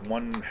be like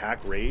one hack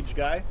rage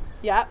guy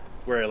Yeah.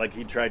 where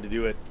he tried to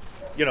do it,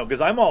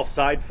 because I'm all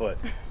side foot.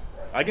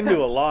 I can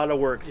do a lot of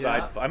work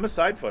Yeah. I'm a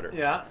side footer.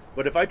 Yeah.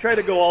 But if I try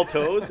to go all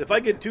toes, if I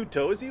get too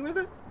toesy with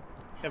it,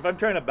 if I'm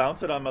trying to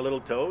bounce it on my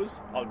little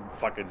toes, I'll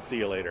fucking see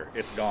you later.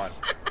 It's gone.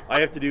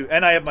 I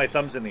have my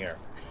thumbs in the air.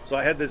 So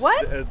I had this,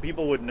 What?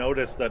 people would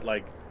notice that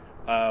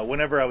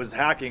whenever I was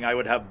hacking, I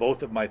would have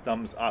both of my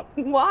thumbs up.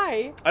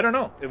 Why? I don't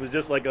know. It was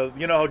just like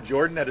how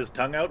Jordan had his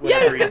tongue out Yeah, I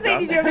whenever was gonna say,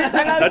 he did you have your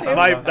tongue out That's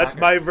too? that's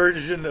my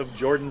version of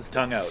Jordan's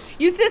tongue out.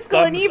 You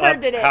Siskel and Thumbs Ebert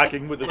up, did it.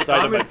 hacking with the side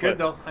of Tom my was good foot.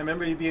 though. I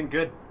remember you being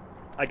good.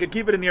 I could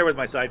keep it in the air with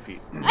my side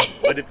feet,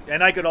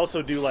 and I could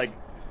also do like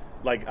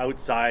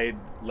outside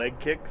leg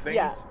kick things.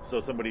 Yeah. So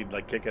somebody'd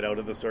kick it out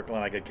of the circle,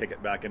 and I could kick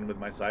it back in with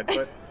my side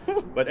foot.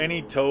 But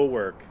any toe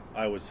work,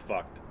 I was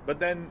fucked. But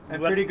then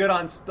And pretty good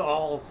on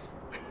stalls.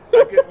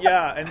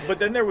 But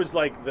then there was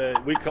like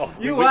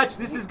watch.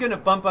 This is gonna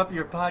bump up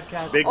your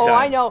podcast big Oh, time.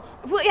 I know.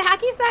 Well,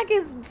 hacky sack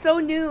is so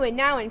new and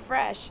now and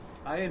fresh.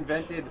 I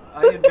invented.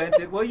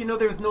 Well,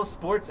 there was no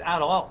sports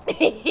at all,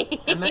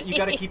 and that you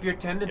got to keep your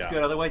tendons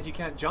good, otherwise you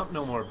can't jump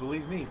no more.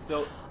 Believe me.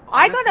 So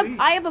honestly,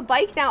 I have a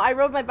bike now. I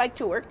rode my bike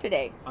to work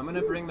today. I'm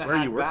gonna bring the Where are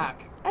hat you working?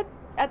 back.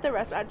 At the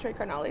restaurant, at Trey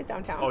Carnales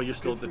downtown. Oh, you're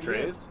still at the Good for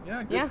you. trays?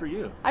 Yeah, good for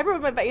you. I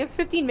rode my bike. It was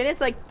 15 minutes,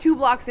 like 2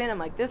 blocks in. I'm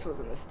like, this was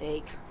a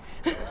mistake.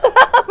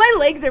 My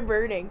legs are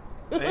burning.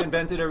 I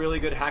invented a really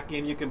good hack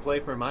game you can play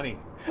for money.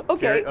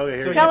 Okay,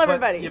 here. tell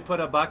everybody. You put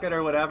a bucket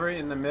or whatever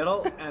in the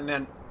middle, and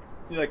then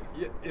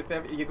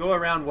if you go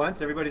around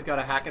once, everybody's got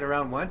to hack it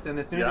around once, and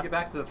as soon as you get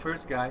back to the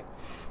first guy,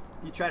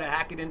 you try to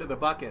hack it into the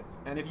bucket.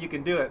 And if you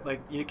can do it,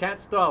 like you can't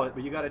stall it,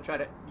 but you got to try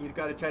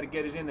to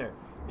get it in there.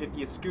 If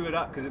you screw it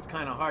up because it's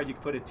kind of hard, you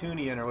can put a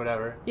toonie in or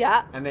whatever.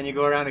 Yeah. And then you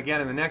go around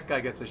again, and the next guy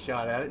gets a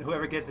shot at it. And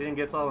whoever gets it in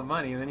gets all the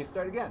money, and then you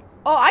start again.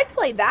 Oh, I'd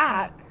play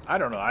that. I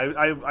don't know. I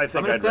think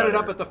I'm gonna I'd set it rather-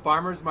 up at the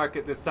farmers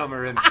market this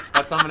summer, and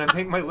that's how I'm gonna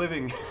make my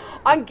living.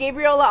 On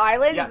Gabriola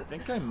Island? Yeah. I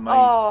think I might.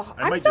 Oh,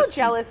 I I'm might so just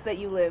jealous that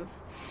you live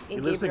in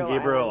He lives Gabriel in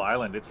Gabriel Island.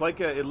 Island. It's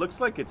like it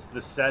looks like it's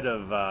the set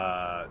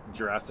of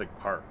Jurassic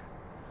Park.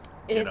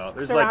 It's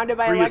There's surrounded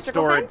like by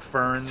electrical prehistoric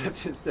fence?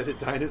 ferns, Instead of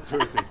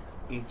dinosaurs, there's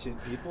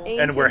ancient people.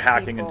 and we're Ancient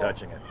hacking people. and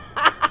touching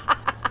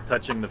it,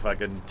 touching the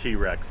fucking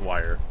T-Rex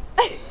wire.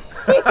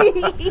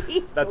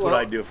 That's what Well-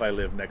 I'd do if I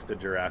lived next to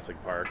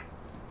Jurassic Park.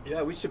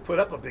 Yeah, we should put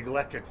up a big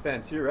electric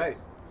fence. You're right.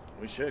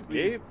 We should. We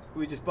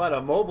Gabe, just bought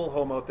a mobile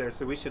home out there,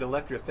 so we should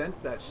electric fence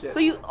that shit. So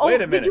you Wait a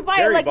did minute. you buy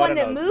Gary like bought one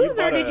that you moves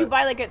or bought did a- you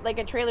buy like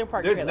a trailer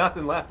park There's trailer?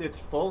 nothing left. It's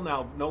full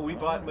now. No, we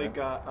bought like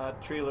a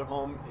trailer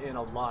home in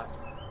a lot.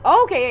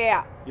 Oh, okay,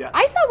 yeah. Yeah.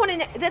 I saw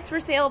one that's for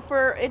sale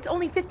for it's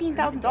only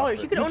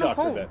 $15,000. You could You own a talk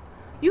for a home. bit.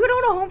 You could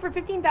own a home for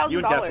 $15,000. you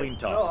and Kathleen Oh,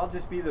 talk. I'll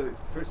just be the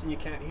person you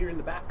can't hear in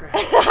the background.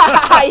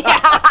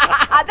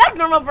 Yeah, that's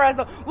normal for us.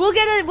 Though. We'll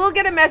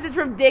get a message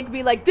from Dick,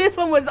 be like, this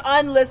one was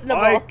unlistenable.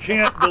 I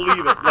can't believe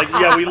it. Like,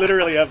 yeah, we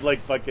literally have like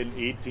fucking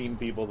 18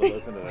 people that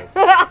listen to this.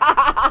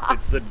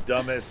 It's the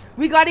dumbest.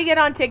 We got to get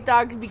on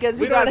TikTok because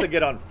We don't have to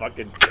get on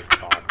fucking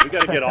TikTok. We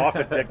got to get off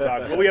of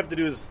TikTok. What we have to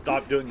do is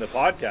stop doing the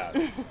podcast.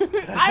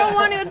 I don't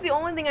want to. It's the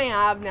only thing I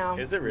have now.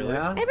 Is it really?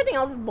 Yeah. Everything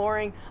else is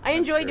boring. I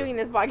enjoy true. doing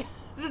this podcast.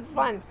 It's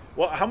fun.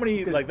 Well, how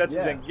many, like, that's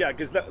the Yeah. thing. Yeah,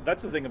 because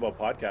that's the thing about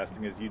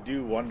podcasting is you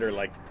do wonder,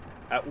 like,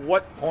 at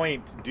what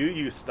point do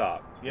you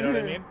stop? You know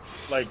what I mean?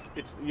 Like,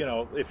 it's,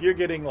 if you're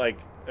getting, like,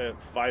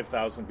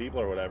 5,000 people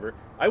or whatever,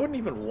 I wouldn't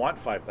even want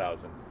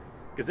 5,000.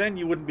 Because then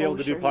you wouldn't be able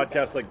to do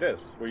podcasts like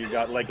this, where you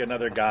got, like,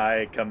 another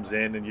guy comes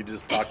in and you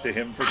just talk to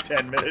him for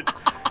 10 minutes.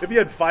 If you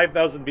had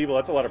 5,000 people,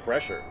 that's a lot of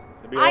pressure.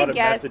 There'd be a lot of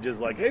messages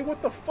like, hey,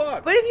 what the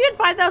fuck? But if you had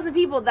 5,000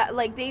 people, that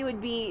like they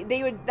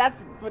would.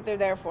 That's what they're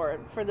there for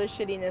the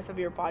shittiness of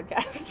your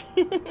podcast.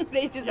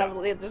 They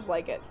just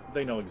like it.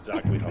 They know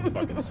exactly how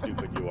fucking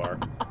stupid you are.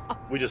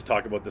 We just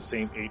talk about the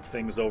same 8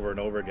 things over and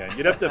over again.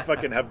 You'd have to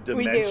fucking have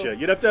We do. dementia.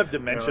 You'd have to have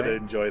dementia to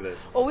Right. enjoy this.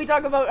 Well, we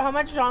talk about how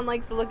much John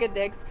likes to look at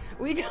dicks.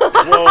 We do.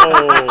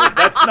 Whoa,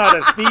 that's not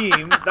a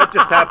theme. That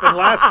just happened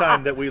last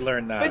time that we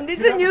learned that. But it's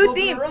Two a new episodes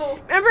in theme. a row.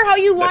 Remember how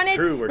you That's wanted?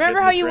 true, we're Remember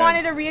getting how the you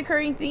trend. wanted a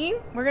reoccurring theme?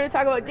 We're gonna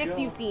talk about dicks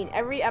you've seen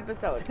every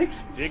episode.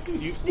 Dicks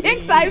you've seen.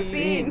 Dicks I've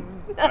seen.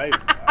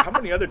 How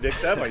many other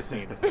dicks have I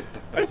seen?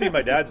 I've seen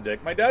my dad's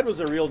dick. My dad was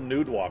a real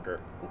nude walker.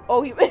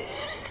 Oh,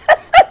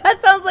 that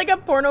sounds like a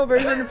porno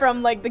version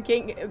from like the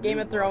Game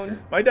of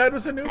Thrones. My dad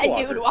was a nude A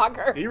walker. nude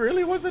walker. He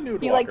really was a nude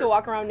walker. He liked to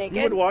walk around naked.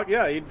 He would walk,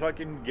 yeah. He'd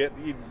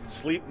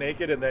sleep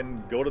naked and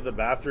then go to the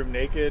bathroom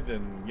naked,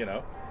 and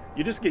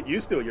you just get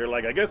used to it. You're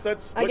like, I guess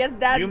that's what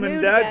dad's human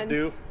nude dads again.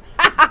 do.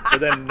 But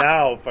then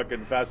now,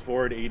 fucking fast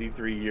forward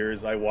 83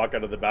 years, I walk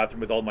out of the bathroom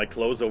with all my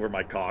clothes over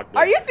my cock.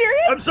 Are you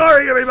serious? I'm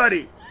sorry,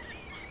 everybody.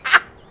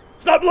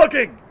 Stop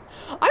looking.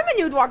 I'm a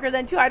nude walker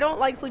then too. I don't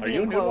like sleeping Are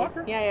you in a nude clothes.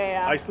 walker?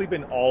 Yeah. I sleep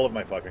in all of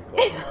my fucking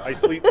clothes. I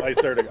sleep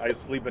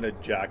in a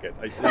jacket.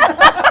 I sleep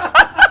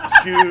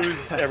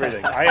shoes,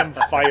 everything. I am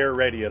fire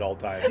ready at all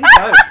times. He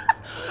does.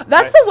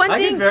 That's the one I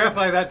thing. can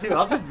verify that too.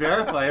 I'll just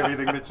verify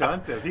everything that John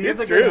says. He is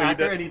It's a good true, he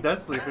hacker does. and he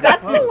does sleep in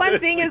That's his the clothes. one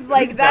thing is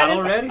like He's that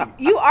battle is. ready.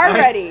 You are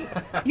ready.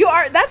 You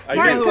are. That's I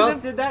smart do. Who else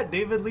because did that?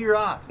 David Lee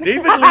Roth.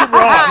 David Lee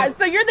Roth.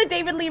 so you're the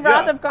David Lee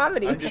Roth Yeah. of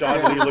comedy. I'm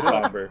Sean Lee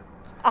Lacombe.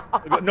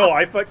 No,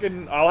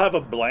 I'll have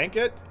a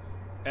blanket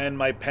and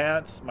my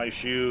pants, my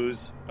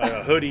shoes,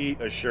 a hoodie,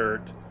 a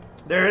shirt.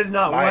 There is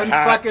not My one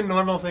hat. fucking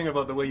normal thing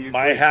about the way you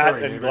My sleep. hat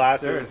Sorry, and neighbors.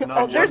 glasses. There is not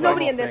Oh, one there's normal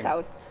nobody in this thing.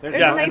 house. There's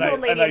There's a not. nice old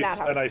lady in that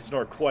house. And I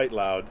snore quite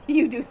loud.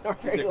 You do snore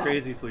He's very a loud.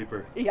 crazy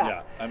sleeper.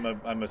 Yeah.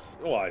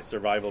 I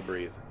survival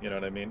breathe. You know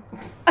what I mean?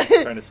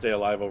 Trying to stay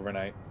alive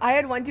overnight. I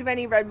had one too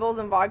many Red Bulls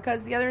and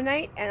vodkas the other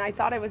night, and I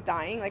thought I was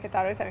dying. Like, I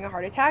thought I was having a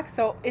heart attack.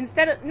 So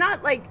instead of,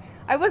 not like,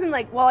 I wasn't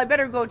like, well, I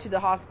better go to the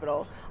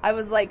hospital. I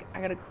was like, I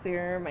gotta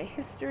clear my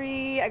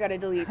history. I gotta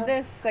delete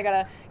this. I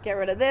gotta get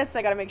rid of this.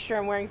 I gotta make sure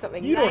I'm wearing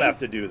something You nice. don't have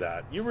to do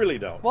that. You really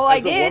don't. Well,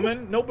 As I a did.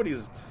 woman,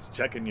 nobody's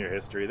checking your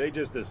history. They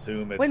just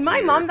assume it's When my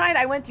weird. mom died,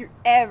 I went through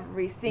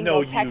every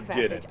single No, text you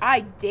message. didn't. I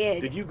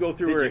did. Did you go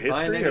through Did her you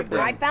find history? Or anything?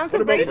 I found what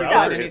some about great browser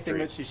stuff. Anything history?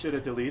 that she should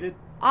have deleted?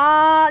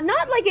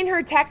 Not like in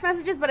her text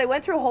messages, but I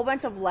went through a whole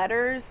bunch of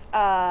letters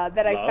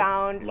that I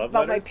found Love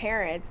about my letters?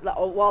 parents.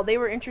 Oh, well, they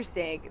were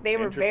interesting. They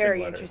were Interesting very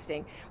letters.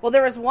 interesting. Well,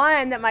 there was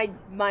one that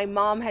my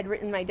mom had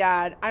written my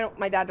dad.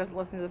 My dad doesn't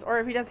listen to this, or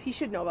if he does, he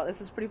should know about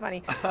this. It's pretty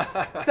funny.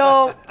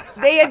 So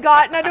they had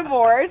gotten a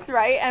divorce,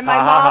 right? And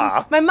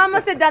my mom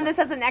must have done this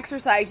as an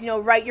exercise.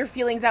 Write your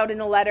feelings out in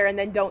a letter and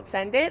then don't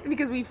send it,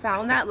 because we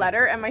found that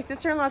letter and my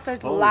sister-in-law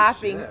starts Holy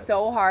laughing shit.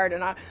 so hard,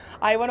 and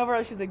I went over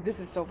and she's like,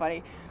 "This is so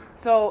funny."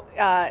 So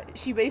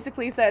she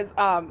basically says,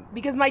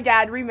 because my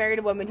dad remarried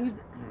a woman who's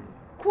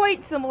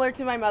quite similar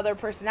to my mother,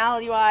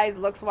 personality-wise,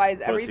 looks-wise,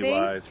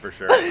 everything. Pussy-wise, for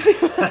sure.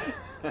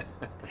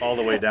 All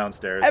the way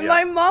downstairs. And yeah.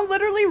 my mom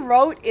literally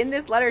wrote in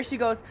this letter, she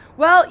goes,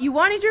 "Well, you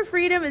wanted your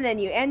freedom and then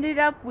you ended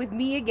up with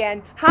me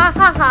again. Ha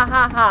ha ha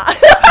ha ha."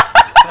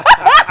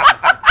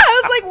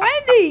 I was like,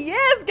 "Wendy,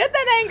 yes, get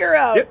that anger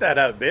out." Get that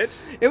out, bitch.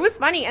 It was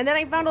funny. And then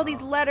I found all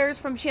these letters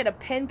from, she had a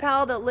pen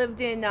pal that lived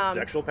in...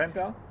 Sexual pen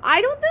pal?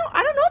 I don't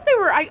know if they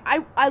were...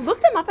 I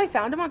looked him up. I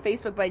found him on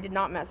Facebook, but I did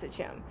not message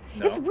him.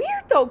 No? It's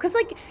weird, though, because,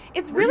 like,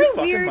 it's Were really you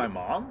fucking weird. my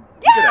mom?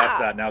 Yeah! You could ask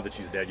that now that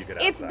she's dead. You could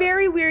ask It's that.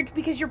 very weird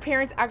because your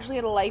parents actually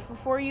had a life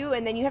before you,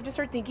 and then you have to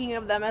start thinking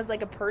of them as,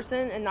 like, a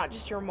person and not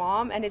just your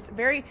mom, and it's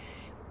very...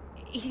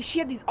 She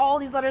had all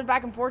these letters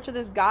back and forth to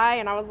this guy,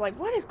 and I was like,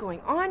 what is going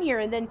on here?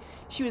 And then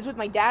she was with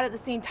my dad at the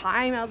same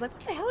time. I was like,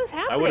 what the hell is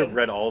happening? I would have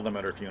read all of them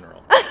at her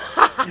funeral.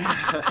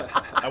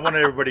 I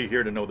wanted everybody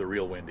here to know the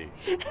real Wendy.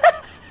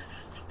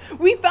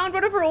 We found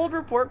one of her old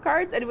report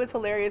cards, and it was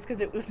hilarious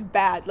because it was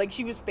bad. Like,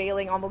 she was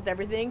failing almost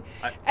everything.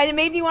 And it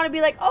made me want to be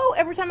like, oh,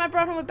 every time I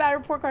brought home a bad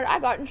report card, I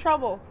got in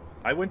trouble.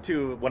 I went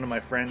to one of my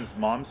friend's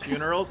mom's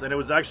funerals, and it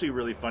was actually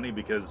really funny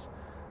because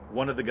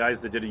one of the guys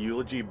that did a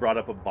eulogy brought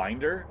up a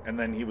binder, and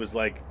then he was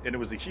like, and it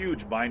was a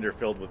huge binder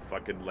filled with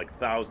fucking like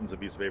thousands of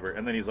pieces of paper,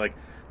 and then he's like,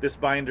 this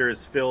binder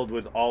is filled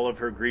with all of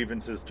her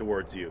grievances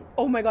towards you.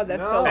 Oh my god,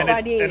 that's No. so And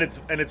funny.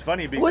 it's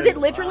funny because Was it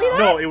literally that?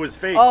 No, it was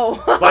fake. Oh.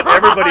 But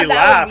everybody That would be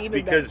laughed even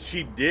because better.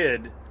 she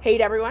did.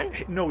 Hate everyone?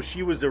 No,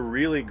 she was a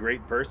really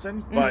great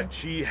person, but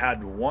she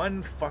had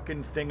one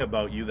fucking thing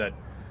about you that,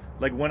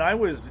 like, when I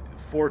was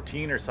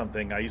 14 or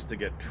something, I used to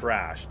get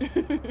trashed.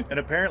 And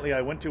apparently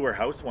I went to her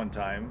house one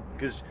time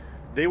because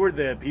they were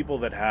the people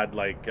that had,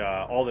 like,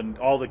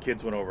 all the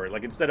kids went over.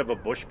 Like, instead of a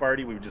bush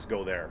party, we would just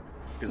go there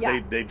because Yeah.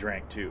 they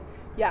drank too.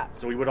 Yeah.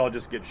 So we would all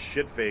just get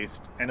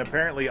shit-faced. And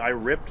apparently I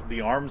ripped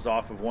the arms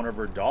off of one of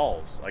her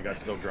dolls. I got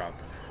so drunk.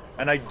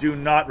 And I do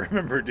not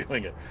remember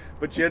doing it.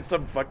 But she had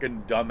some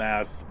fucking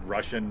dumbass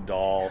Russian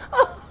doll.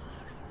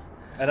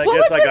 And I What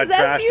guess would I got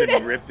possess you trashed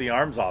and to- ripped the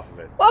arms off of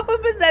it. What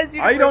would possess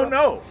you to I don't rip-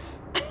 know.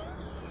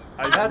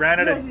 I ran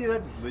at it. Actually,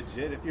 that's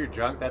legit. If you're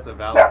drunk, that's a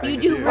valid thing You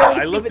to do do. really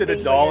I looked stupid at a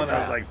things doll when and I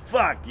you're was like,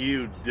 fuck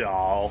you,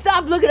 doll.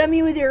 Stop looking at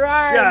me with your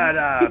arms. Shut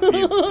up,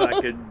 you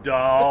fucking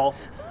doll.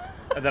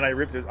 And then I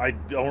ripped it. I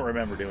don't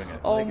remember doing it.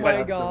 Oh Like, my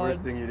that's god. the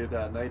worst thing you did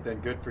that night, then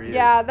good for you.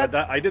 Yeah, But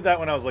that's... I did that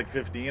when I was like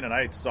 15, and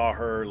I saw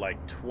her like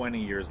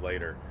 20 years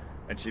later.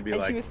 And she'd be And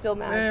like, she was still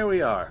mad. There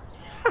we are.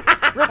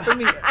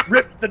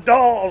 Rip the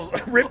dolls.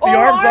 Rip the Oh,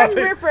 arms arm off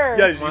it. ripper.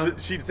 Yeah,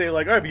 she'd say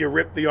like, oh, have you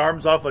ripped the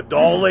arms off a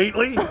doll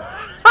lately?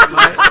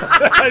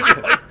 I'd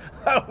be like,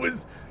 that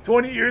was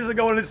 20 years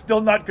ago and it's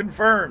still not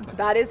confirmed.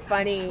 That is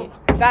funny.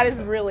 That is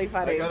really I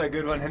funny. got a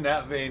good one in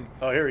that vein.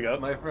 Oh, here we go.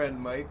 My friend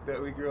Mike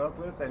that we grew up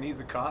with, and he's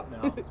a cop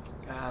now.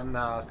 And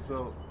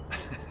so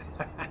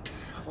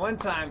one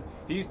time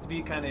he used to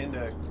be kind of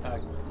into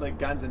like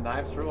guns and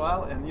knives for a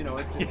while, and you know,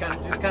 it's just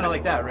kind of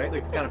like that, right?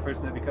 Like the kind of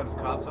person that becomes a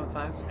cop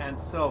sometimes. And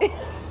so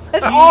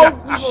That's all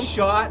he people...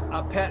 shot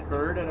a pet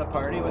bird at a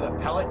party with a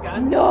pellet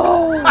gun.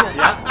 No.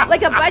 Yeah.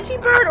 Like a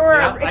budgie bird or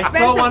Yeah, an I expensive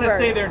still want to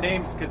bird? say their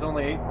names because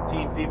only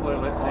 18 people are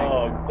listening.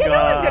 Oh, Yeah,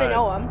 no one's gonna God.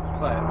 know them.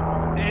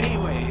 But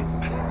anyways,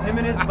 him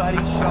and his buddy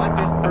shot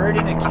this bird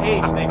in a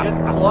cage. They just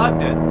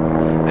plugged it,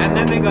 and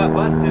then they got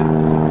busted.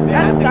 They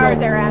That's had to Stars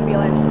go- Air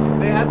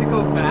Ambulance. They had to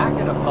go back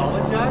and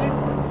apologize.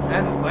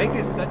 And Mike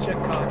is such a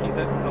cock. He's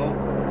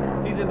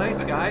a nice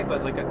guy,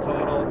 but like a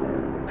total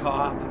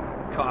cop,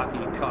 cocky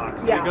cock.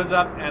 So Yeah. he goes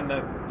up, and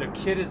the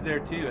kid is there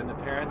too, and the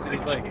parents, and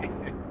he's like,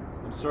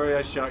 "I'm sorry,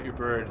 I shot your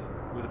bird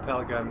with a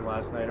pellet gun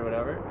last night or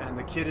whatever." And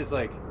the kid is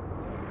like,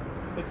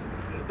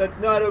 "That's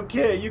not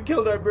okay. You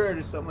killed our bird,"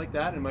 or something like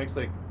that. And Mike's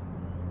like,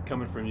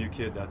 "Coming from you,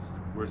 kid, that's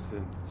worse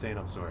than saying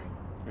I'm sorry,"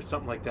 or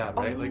something like that,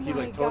 right? Oh like he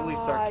my like totally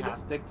God.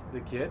 sarcastic the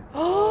kid.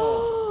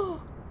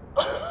 Oh.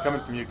 Coming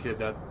from you, kid,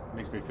 that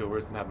makes me feel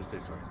worse than having to say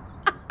sorry.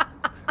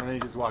 And then he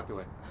just walked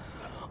away.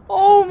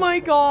 Oh my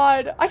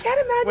god. I can't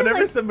imagine Whenever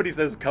like... somebody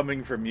says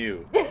coming from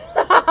you,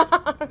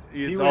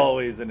 It's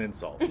always an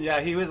insult.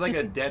 Yeah, he was like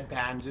a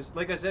deadpan, just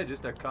like I said,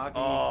 just a cocky.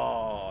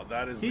 Oh,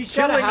 that is. He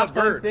shot a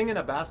halftime thing in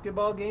a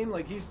basketball game,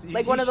 like he's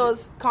like one of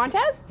those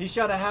contests. He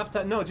shot a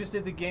halftime. No, just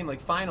did the game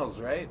like finals,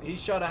 right? He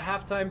shot a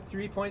halftime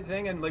 3-point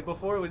thing, and like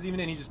before it was even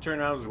in, he just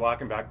turned around and was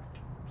walking back,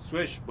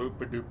 swish, boop,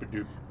 ba doop, ba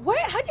doop. What?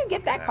 How do you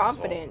get that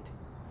confident?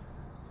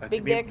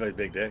 Big dick.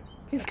 Big dick.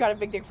 He's got a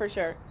big dick for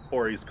sure.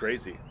 Or he's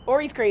crazy.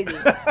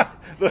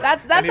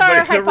 That's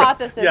our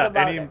hypothesis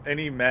about it.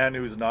 Any man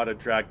who's not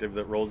attractive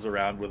that rolls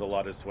around with a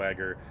lot of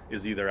swagger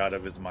is either out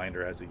of his mind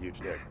or has a huge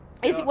dick.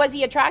 Was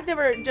he attractive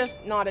or just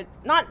not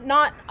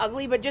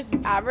ugly but just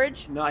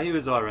average? No, he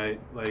was all right.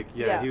 Like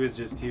he was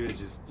just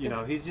you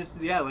know, he's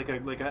just like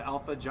a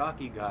alpha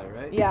jockey guy,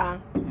 right? Yeah.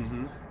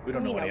 Mm-hmm. We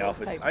don't know any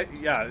alpha.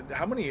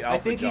 How many alpha? I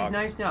think jocks? He's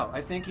nice now.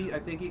 I think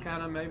he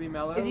kind of maybe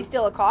mellowed. Is he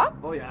still a cop?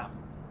 Oh yeah.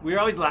 We were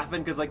always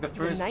laughing because like the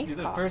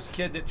first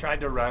kid that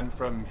tried to run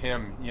from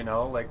him, you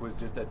know, like was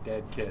just a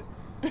dead kid.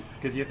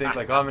 Because you think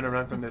like, oh, I'm gonna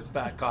run from this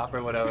fat cop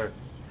or whatever,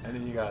 and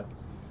then you got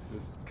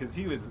this because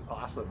he was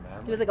awesome,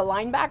 man. He was like a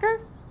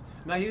linebacker.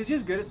 No, he was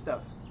just good at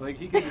stuff. Like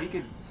he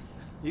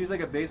was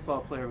like a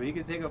baseball player, but he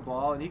could take a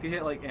ball and he could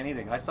hit like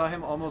anything. I saw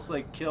him almost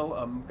like kill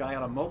a guy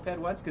on a moped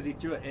once because he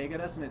threw an egg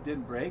at us and it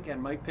didn't break,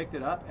 and Mike picked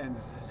it up and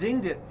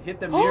zinged it, hit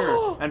the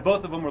mirror, and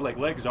both of them were like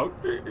legs out.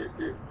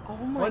 Oh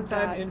my One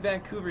time God. in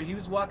Vancouver, he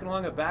was walking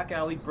along a back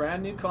alley,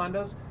 brand new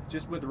condos,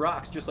 just with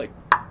rocks, just like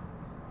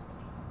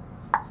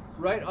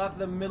right off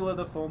the middle of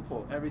the phone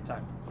pole every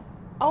time.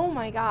 Oh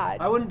my God.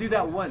 I wouldn't do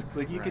that once.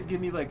 Like you could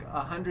give me like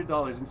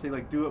 $100 and say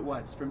like do it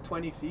once from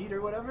 20 feet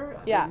or whatever.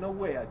 Yeah. Like, no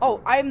way.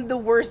 I'm the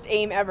worst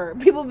aim ever.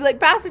 People will be like,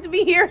 pass it to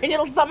me here, and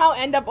it'll somehow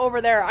end up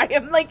over there. I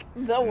am like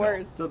the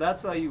worst. So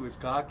that's why he was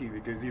cocky,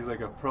 because he's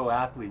like a pro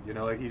athlete. You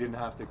know, like he didn't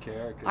have to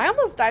care. I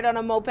almost died on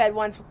a moped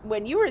once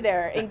when you were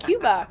there in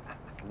Cuba.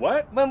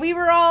 What? When we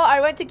were I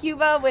went to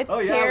Cuba with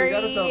we Carrie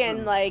gotta tell and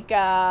some. like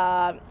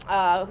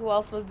who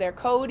else was there?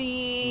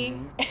 Cody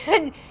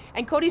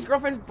and Cody's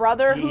girlfriend's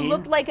brother, Dean. who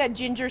looked like a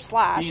ginger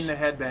slash. Dean the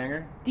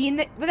headbanger.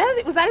 Dean,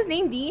 was that his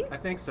name, Dean? I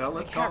think so.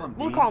 Let's call him Dean.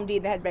 We'll call him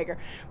Dean the headbanger.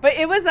 But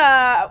it was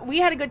we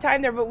had a good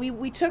time there. But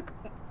we took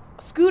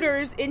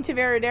scooters into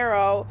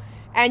Veradero,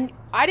 and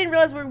I didn't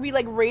realize we would be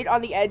like right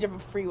on the edge of a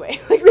freeway,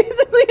 like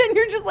basically. And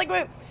you're just like,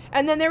 wait.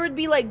 And then there would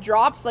be like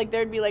drops, like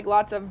there'd be like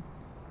lots of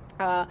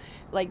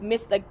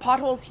like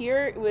potholes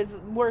here. It was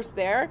worse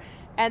there.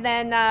 And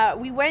then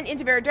we went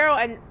into Veradero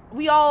and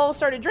we all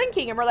started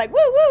drinking and we're like, woo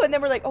woo. And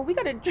then we're like, oh, we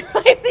got to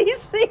drive these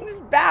things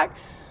back.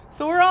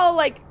 So we're all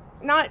like,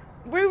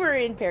 we were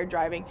impaired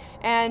driving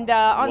and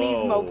on these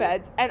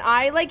mopeds. And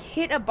I like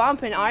hit a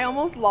bump and I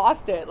almost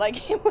lost it.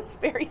 Like it was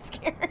very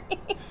scary.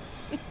 But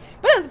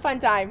it was a fun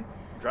time.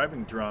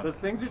 Driving drunk. Those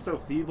things are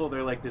so feeble.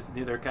 They're like this.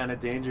 They're kind of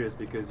dangerous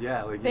because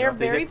like they're if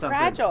they very hit something,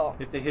 fragile.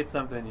 If they hit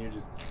something, you're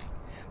just.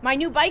 My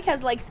new bike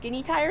has like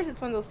skinny tires. It's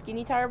one of those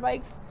skinny tire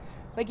bikes.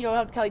 Like, you know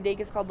how Kelly Dake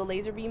is called the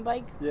laser beam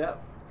bike? Yeah.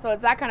 So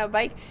it's that kind of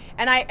bike.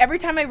 And every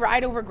time I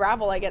ride over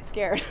gravel, I get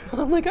scared.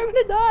 I'm like, I'm going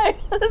to die.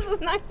 This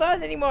is not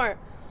fun anymore.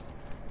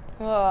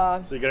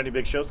 So you got any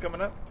big shows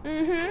coming up?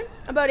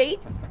 About 8.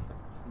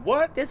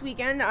 What? This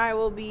weekend I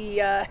will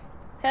be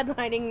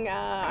headlining.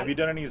 Have you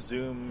done any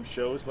Zoom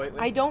shows lately?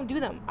 I don't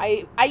do them.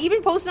 I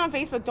even posted on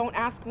Facebook, don't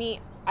ask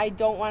me. I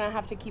don't want to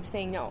have to keep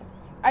saying no.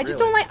 I just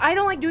don't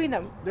like doing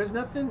them. There's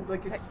nothing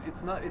like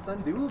it's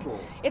undoable.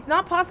 It's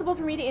not possible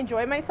for me to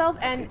enjoy myself,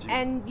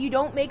 and you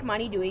don't make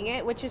money doing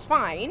it, which is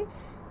fine.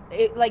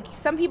 Like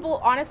some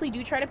people honestly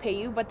do try to pay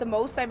you, but the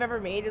most I've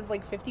ever made is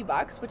like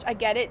 $50, which I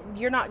get it.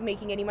 You're not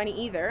making any money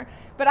either,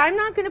 but I'm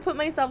not going to put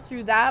myself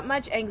through that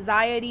much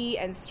anxiety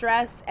and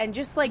stress and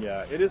just like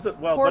it is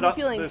horrible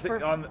feelings.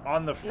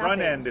 On the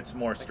front end, it's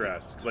more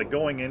stress. It's like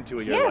going into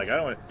it, you're like, I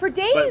don't want. For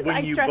days,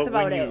 I stress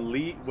about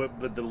it.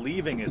 But the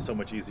leaving is so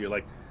much easier.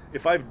 Like,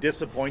 if I've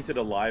disappointed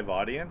a live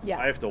audience,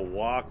 I have to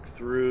walk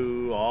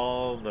through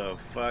all the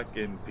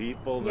fucking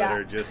people that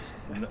are just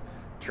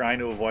trying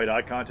to avoid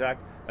eye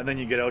contact. And then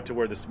you get out to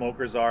where the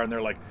smokers are, and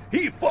they're like,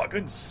 "He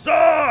fucking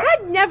sucks."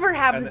 That never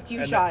happens to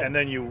you, Sean. And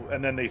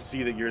then they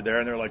see that you're there,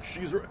 and they're like,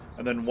 "She's."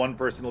 And then one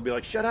person will be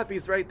like, "Shut up,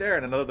 he's right there,"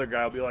 and another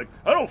guy will be like,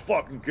 "I don't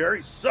fucking care,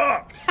 he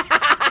sucked."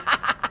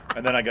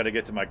 And then I got to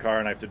get to my car,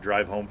 and I have to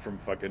drive home from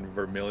fucking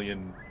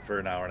Vermilion for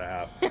an hour and a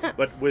half.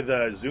 But with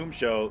a Zoom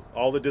show,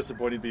 all the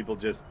disappointed people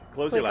just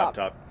close your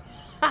laptop.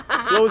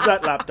 Close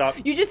that laptop.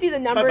 You just see the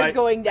numbers Bye-bye.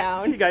 going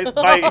down. See you guys.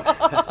 Bye.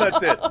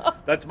 That's it.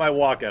 That's my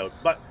walkout.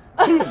 But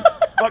boom,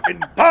 fucking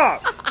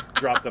pop.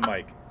 Drop the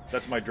mic.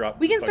 That's my drop.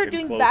 We can start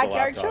doing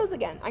backyard shows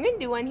again. I'm going to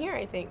do one here,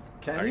 I think.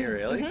 Are you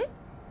really?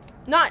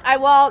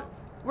 Mm-hmm.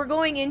 We're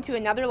going into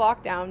another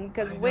lockdown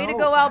because way to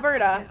go,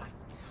 Alberta.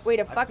 Way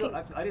to fucking.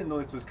 I didn't know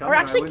this was coming. Or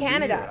actually,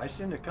 Canada. I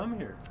shouldn't have come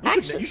here.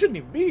 You shouldn't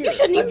even be here. You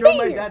shouldn't even I drove be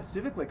my here. dad's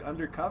Civic like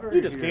undercover.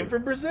 You just came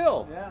from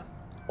Brazil. Yeah.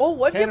 Oh,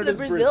 what if Canada's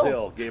the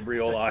Brazil?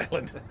 Gabriola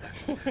Island.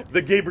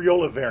 The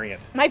Gabriola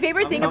variant. My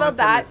favorite thing I'm about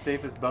that. the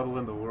safest bubble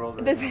in the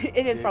world. Right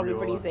It is now. probably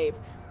pretty safe.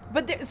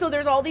 But so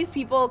there's all these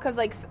people because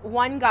like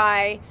one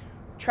guy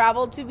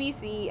traveled to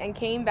BC and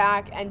came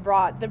back and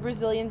brought the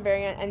Brazilian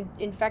variant and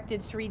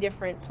infected 3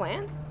 different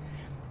plants.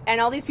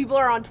 And all these people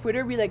are on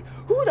Twitter be like,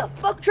 who the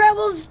fuck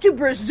travels to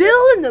Brazil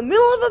in the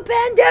middle of a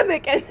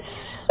pandemic? And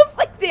it's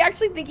like they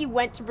actually think he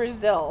went to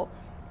Brazil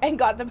and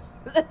got the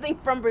thing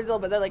from Brazil,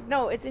 but they're like,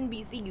 no, it's in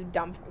BC, you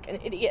dumb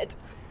fucking idiot.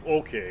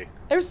 Okay.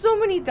 There's so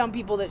many dumb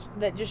people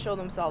that just show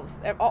themselves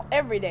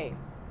every day.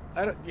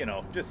 I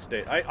don't, just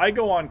stay. I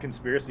go on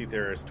conspiracy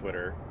theorist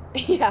Twitter.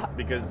 Yeah.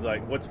 Because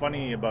like, what's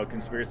funny about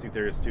conspiracy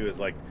theorists too is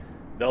like,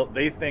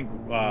 they think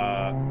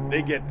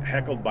they get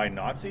heckled by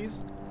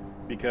Nazis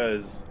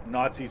because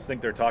Nazis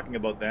think they're talking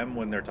about them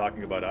when they're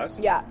talking about us.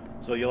 Yeah.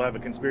 So you'll have a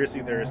conspiracy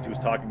theorist who's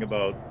talking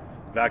about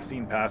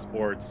vaccine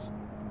passports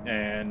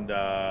and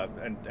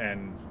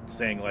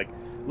saying like,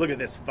 look at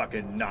this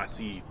fucking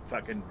Nazi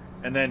fucking,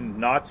 and then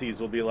Nazis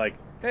will be like,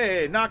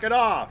 hey, knock it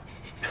off.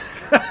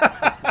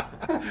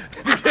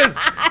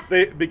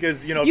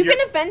 because you know, you can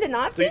offend a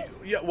Nazi. So,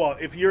 yeah, well,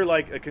 if you're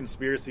like a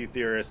conspiracy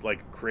theorist,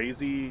 like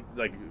crazy,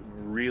 like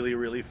really,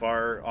 really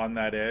far on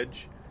that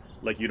edge,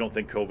 like you don't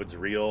think COVID's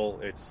real,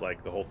 it's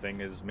like the whole thing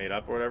is made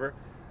up or whatever.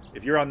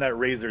 If you're on that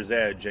razor's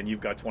edge and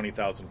you've got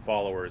 20,000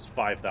 followers,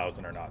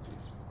 5,000 are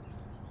Nazis.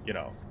 You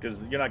know,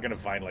 because you're not going to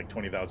find like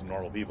 20,000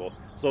 normal people.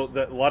 So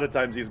a lot of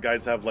times these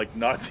guys have like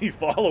Nazi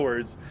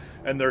followers,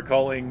 and they're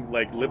calling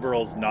like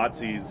liberals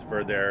Nazis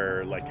for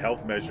their like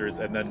health measures,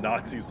 and then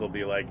Nazis will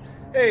be like,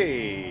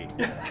 "Hey,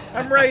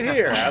 I'm right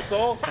here,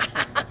 asshole.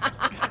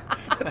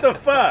 What the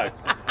fuck?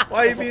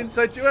 Why are you being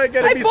such? I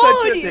gotta be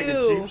such a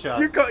taking cheap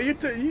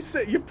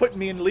shots. You're putting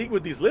me in league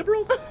with these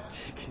liberals?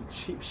 Taking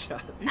cheap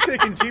shots. You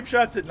taking cheap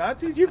shots at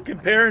Nazis? You're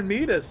comparing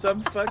me to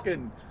some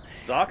fucking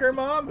soccer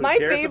mom who My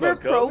cares favorite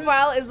about COVID?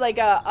 profile is like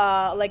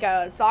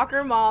a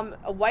soccer mom,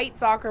 a white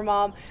soccer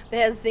mom that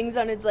has things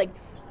on it's like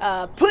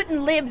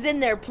putting libs in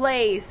their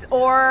place,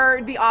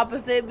 or the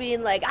opposite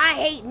being like, I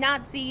hate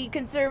Nazi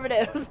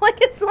conservatives. Like,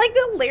 it's like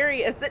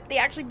hilarious that they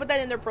actually put that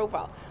in their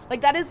profile.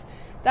 Like, that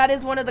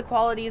is one of the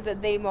qualities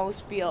that they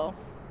most feel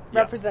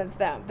represents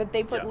them, that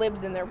they put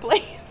libs in their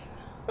place.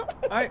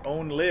 I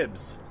own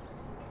libs.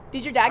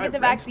 Did your dad get the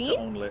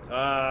vaccine?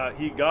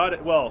 He got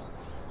it. Well,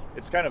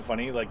 it's kind of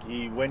funny. Like,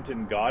 he went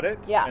and got it.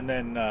 Yeah. And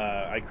then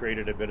I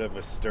created a bit of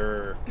a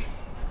stir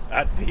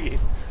at the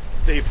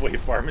Safeway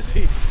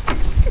pharmacy.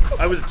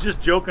 I was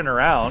just joking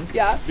around.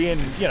 Yeah. Being,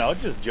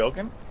 just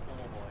joking.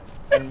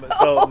 And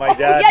so my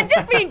dad... yeah,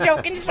 just being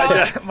joking,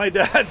 Sean. My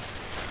dad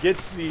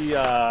gets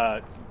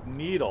the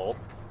needle,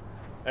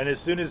 and as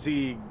soon as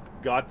he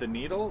got the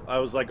needle, I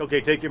was like, okay,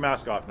 take your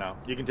mask off now.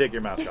 You can take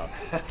your mask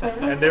off.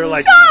 And they were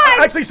like,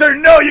 actually, sir,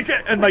 no, you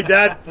can't. And my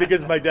dad,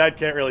 because my dad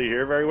can't really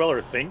hear very well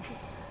or think,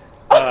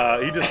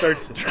 he just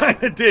starts trying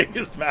to take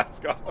his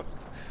mask off.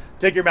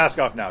 Take your mask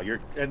off now.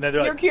 And then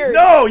they're like, cured.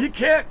 No, you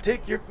can't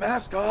take your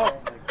mask off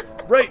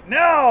right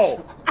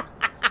now.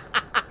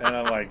 And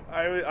I'm like,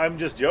 I'm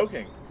just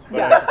joking.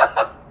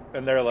 But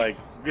and they're like,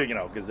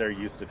 because they're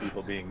used to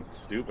people being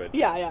stupid.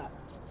 Yeah.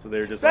 So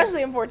they're just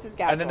especially in Fort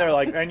Saskatchewan. And then they're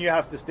like, and you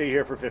have to stay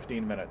here for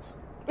 15 minutes.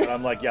 And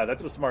I'm like, yeah,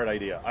 that's a smart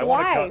idea. I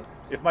Why? want to come.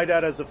 If my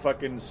dad has a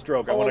fucking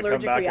stroke, I want to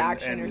come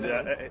back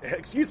and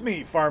excuse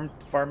me,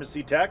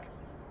 pharmacy tech.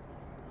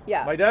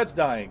 Yeah. My dad's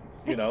dying.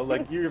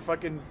 Like you're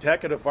fucking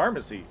tech at a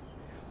pharmacy.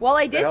 Well,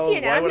 I did see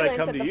an why would I ambulance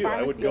come at to the you? I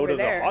pharmacy would go over to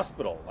there. the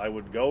hospital. I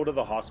would go to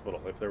the hospital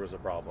if there was a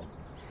problem.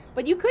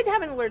 But you could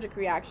have an allergic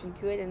reaction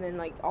to it, and then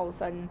like all of a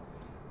sudden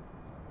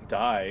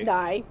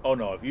die. Oh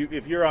no!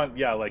 If you're on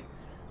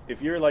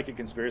if you're like a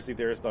conspiracy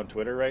theorist on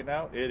Twitter right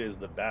now, it is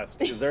the best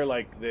because they're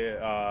like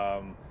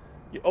so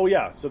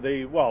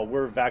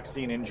we're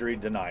vaccine injury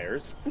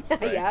deniers.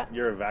 Right? Yeah.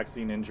 You're a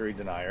vaccine injury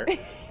denier,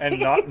 and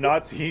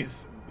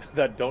Nazis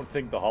that don't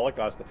think the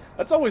Holocaust.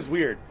 That's always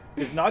weird.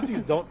 Because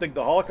Nazis don't think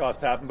the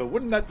Holocaust happened, but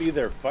wouldn't that be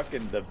their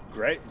fucking the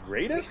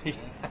greatest?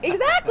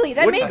 Exactly.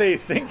 Wouldn't they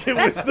think it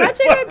was the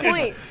such a good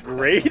point.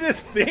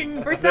 Greatest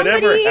thing for that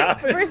ever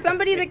happened? For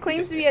somebody that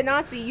claims to be a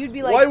Nazi, you'd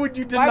be like, why would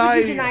you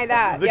deny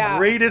that? The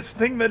greatest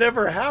thing that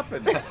ever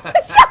happened?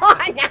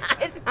 Sean,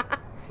 it's not.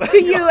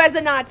 To you as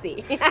a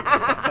Nazi.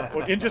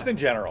 Well, just in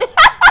general.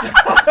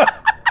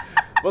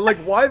 But like,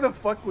 why the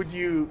fuck would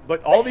you?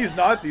 But all these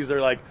Nazis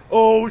are like,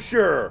 oh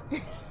sure.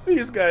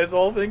 These guys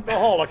all think the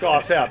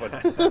Holocaust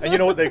happened. And you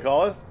know what they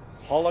call us?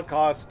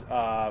 Holocaust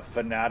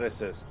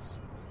fanaticists.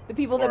 The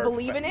people that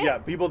believe in it? Yeah,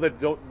 people that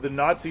don't, the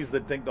Nazis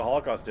that think the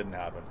Holocaust didn't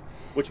happen.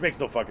 Which makes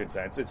no fucking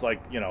sense. It's like,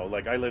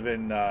 like I live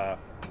in, I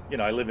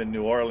live in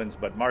New Orleans,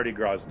 but Mardi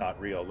Gras is not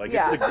real. Like,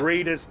 it's the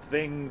greatest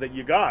thing that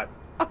you got.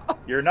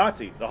 You're a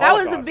Nazi. The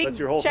Holocaust. That was a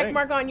big check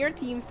mark on your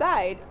team's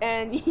side,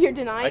 and you're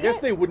denying it? I guess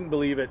they wouldn't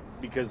believe it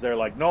because they're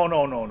like,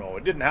 no,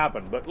 it didn't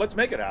happen, but let's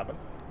make it happen.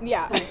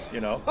 Yeah.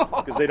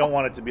 Because they don't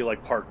want it to be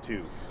like part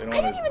 2. I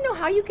don't even know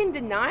how you can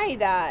deny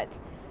that.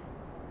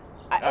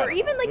 Or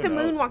even like the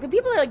moonwalk. The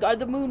people are like, oh,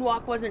 the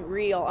moonwalk wasn't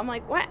real. I'm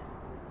like, what?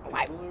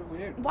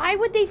 Why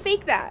would they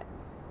fake that?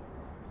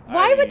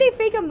 Why would they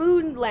fake a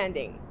moon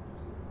landing?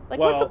 Like,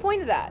 what's the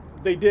point of that?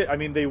 They did. I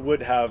mean, they would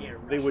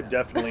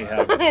definitely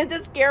have.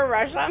 To scare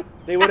Russia.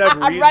 They would have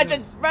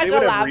reasons. Russia they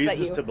would have laughs at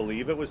reasons you. to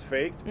believe it was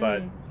faked,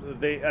 but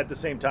they, at the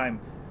same time,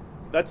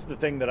 that's the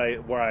thing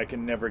where I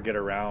can never get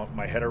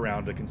my head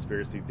around a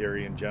conspiracy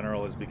theory in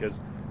general, is because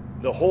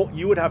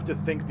you would have to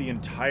think the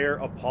entire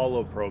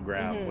Apollo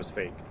program was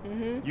fake.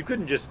 You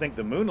couldn't just think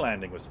the moon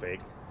landing was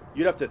fake.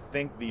 You'd have to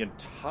think the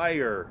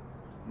entire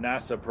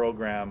NASA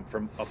program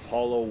from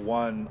Apollo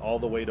 1 all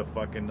the way to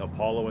fucking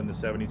Apollo in the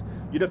 70s.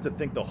 You'd have to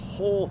think the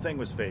whole thing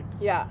was faked.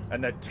 Yeah.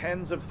 And that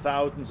tens of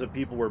thousands of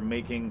people were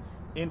making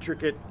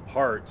intricate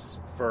parts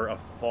for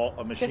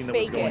a machine that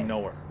was going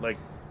nowhere. Like,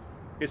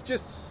 it's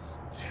just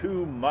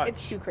too much.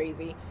 It's too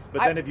crazy.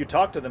 But then if you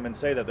talk to them and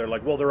say that, they're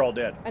like, well, they're all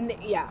dead. And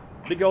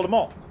They killed them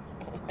all.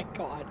 Oh my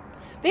God.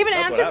 They have an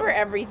answer for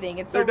everything.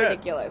 It's so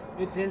ridiculous.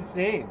 It's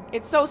insane.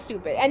 It's so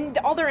stupid. And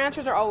all their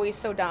answers are always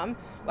so dumb.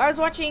 I was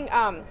watching,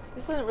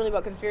 this isn't really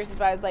about conspiracies,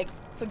 but I was like,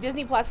 so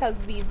Disney Plus has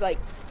these, like,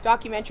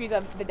 documentaries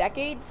of the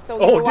decades.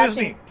 So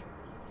Disney.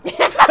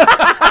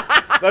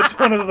 That's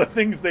one of the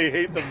things they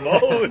hate the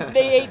most.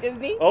 They hate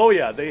Disney? Oh,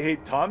 yeah. They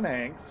hate Tom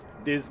Hanks,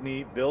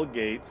 Disney, Bill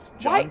Gates,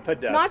 John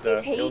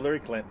Podesta, Hillary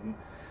Clinton.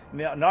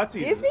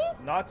 Nazis. Disney?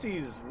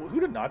 Nazis. Who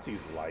do Nazis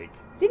like?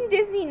 Didn't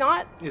Disney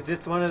not? Is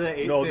this one of the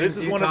 8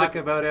 things you talk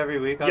about every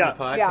week on the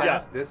podcast?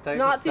 Yeah. This type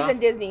Nazis of stuff? and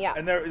Disney, yeah.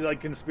 And they're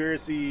like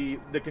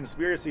the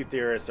conspiracy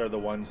theorists are the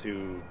ones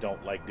who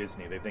don't like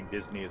Disney. They think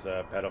Disney is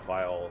a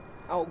pedophile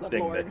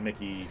thing that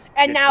Mickey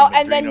and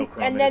then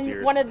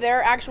ears. One of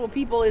their actual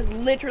people is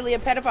literally a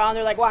pedophile, and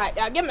they're like, "What?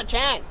 Give him a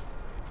chance."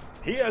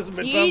 He hasn't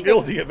been found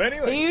guilty of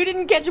anything. You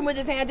didn't catch him with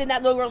his hand in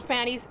that little girl's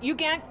panties. You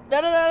can't.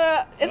 Shut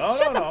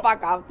the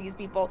fuck off, these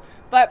people.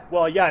 But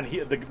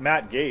and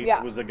Matt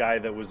Gaetz was a guy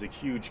that was a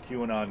huge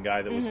QAnon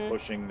guy that was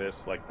pushing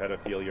this like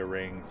pedophilia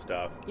ring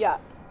stuff. Yeah.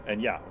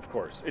 And of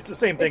course, it's the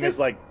same thing as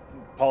like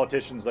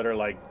politicians that are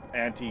like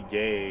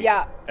anti-gay.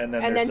 Yeah. And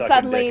then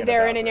suddenly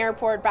they're in an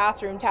airport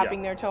bathroom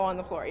tapping their toe on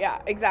the floor.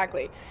 Yeah,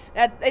 exactly.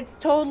 It's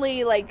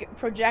totally like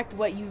project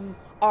what you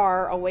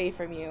are away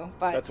from you.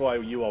 But that's why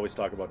you always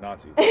talk about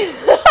Nazis. I'm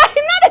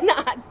not a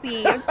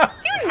Nazi. I'm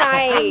too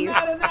nice.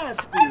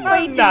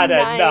 I'm not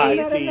a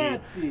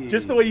Nazi.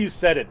 Just the way you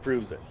said it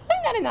proves it.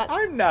 I'm not a Nazi.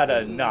 I'm not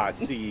a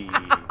Nazi.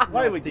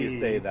 Why would you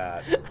say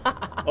that?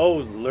 Oh,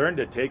 learn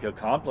to take a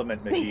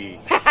compliment, McGee.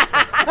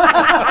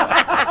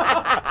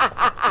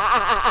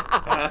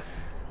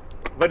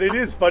 But it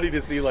is funny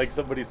to see like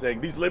somebody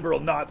saying these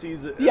liberal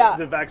Nazis,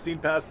 the vaccine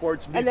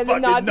passports, these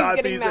fucking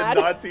Nazis and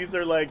Nazis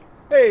are like,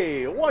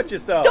 hey, watch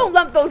yourself. Don't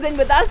lump those in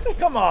with us.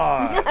 Come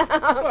on.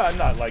 Well,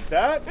 not like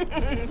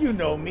that. You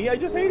know me. I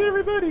just hate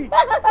everybody.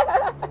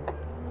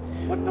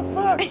 What the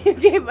fuck?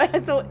 Okay,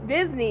 but so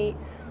Disney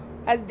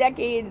has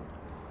decade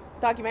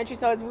documentary.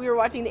 So as we were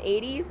watching the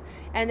 80s,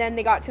 and then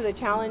they got to the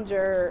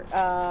Challenger.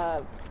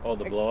 The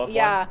blow-up one?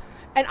 Yeah.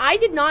 And I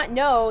did not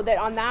know that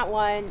on that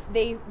one,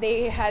 they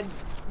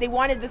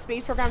wanted the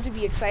space program to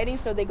be exciting,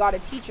 so they got a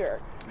teacher.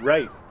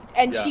 Right.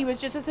 And she was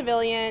just a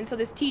civilian, so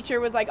this teacher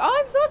was like, oh,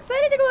 I'm so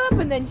excited to go up,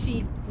 and then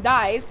she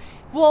dies.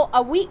 Well,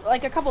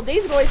 a couple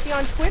days ago, I see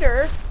on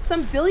Twitter,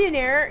 some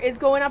billionaire is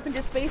going up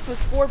into space with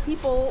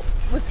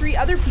 3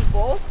 other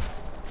people,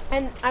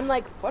 and I'm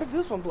like, what if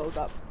this one blows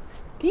up?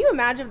 Can you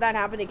imagine if that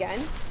happened again?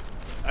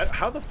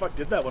 How the fuck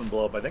did that one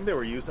blow up? I think they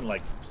were using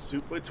like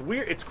soup. It's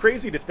weird. It's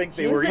crazy to think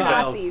they were even.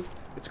 Nazis.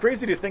 It's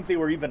crazy to think they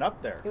were even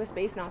up there. It was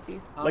space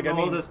Nazis. The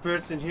oldest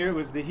person here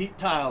was the heat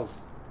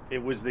tiles.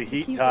 It was the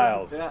heat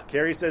tiles. Yeah.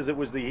 Carrie says it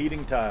was the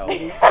heating tiles.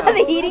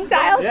 The heating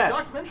tiles? Yeah. There's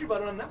a documentary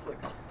about it on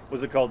Netflix.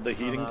 Was it called The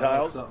Heating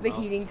Tiles? The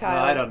Heating Tiles.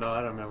 No, I don't know.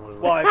 I don't remember what it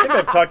was. Well, I think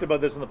I've talked about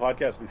this in the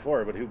podcast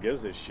before, but who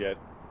gives a shit?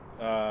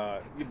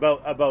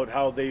 About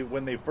how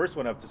when they first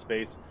went up to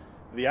space,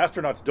 the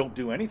astronauts don't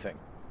do anything.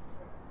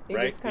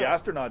 Right? The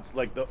astronauts,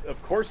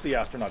 of course the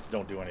astronauts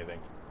don't do anything.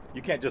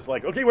 You can't just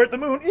okay, we're at the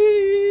moon.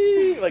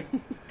 Like,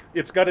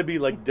 it's got to be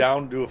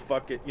down to a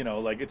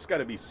it's got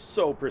to be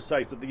so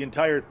precise that the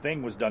entire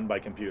thing was done by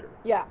computer.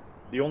 Yeah.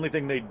 The only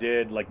thing they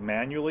did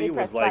manually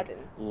was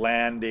buttons.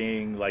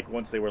 Landing,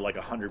 once they were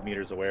 100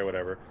 meters away or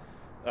whatever.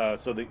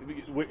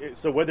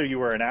 So whether you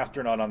were an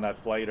astronaut on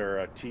that flight or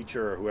a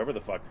teacher or whoever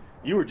the fuck,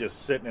 you were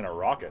just sitting in a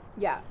rocket.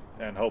 Yeah.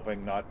 And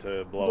hoping not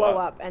to blow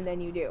up. And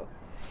then you do.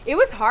 It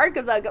was hard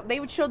because they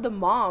would show the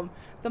mom.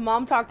 The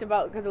mom talked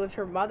about, because it was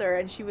her mother,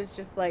 and she was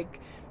just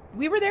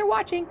we were there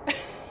watching.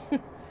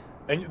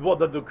 And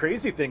the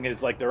crazy thing is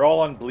they're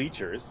all on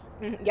bleachers.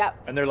 Yep.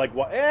 And they're like,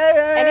 what?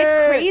 Hey! And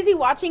it's crazy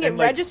watching it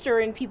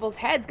register in people's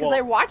heads because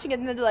they're watching it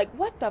and then they're like,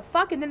 what the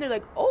fuck? And then they're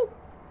like, oh,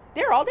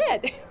 they're all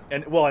dead.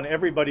 And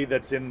everybody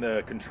that's in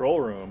the control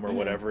room or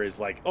whatever is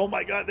like, oh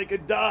my God, they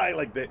could die.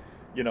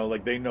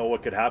 They know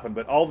what could happen.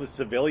 But all the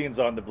civilians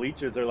on the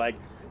bleachers are like,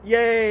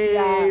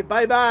 yay,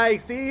 bye-bye,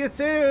 see you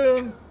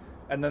soon.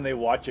 And then they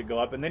watch it go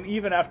up. And then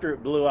even after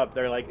it blew up,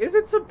 they're like, is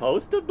it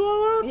supposed to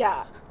blow up?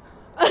 Yeah.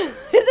 Is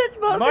it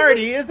supposed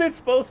Marty, is it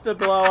supposed to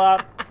blow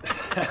up?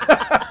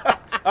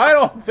 I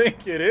don't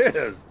think it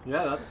is.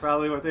 Yeah, that's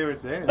probably what they were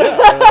saying.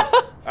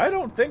 I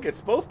don't think it's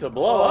supposed to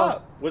blow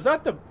up. Was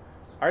that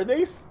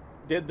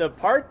Did the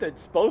part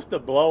that's supposed to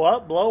blow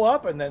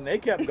up, and then they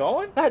kept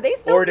going? Are they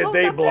still? Or did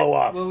they blow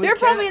up? Well, They're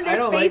probably in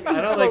their space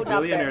I don't like floating up there.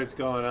 billionaires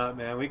going up,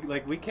 man.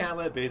 We can't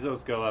let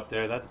Bezos go up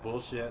there. That's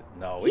bullshit.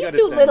 No, we He's gotta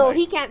too send, little. like-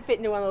 He can't fit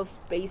into one of those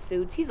space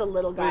suits. He's a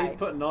little But guy. he's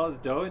putting all his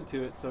dough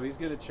into it, so he's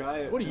gonna try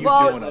it. What are you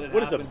Well- doing?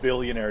 What is a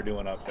billionaire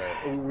doing up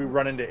there? We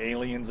run into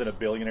aliens and a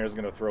billionaire's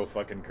going to throw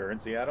fucking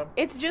currency at him?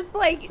 It's just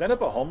like Send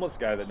up a homeless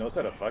guy that knows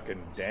how to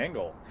fucking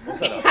dangle. Knows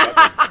how to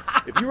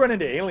fucking, if you run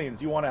into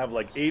aliens, you want to have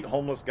like 8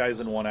 homeless guys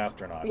and 1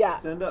 astronaut. yeah.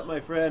 Send up my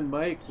friend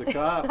Mike, the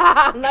cop.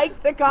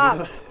 Mike the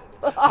cop.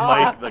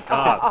 Mike the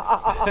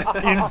cop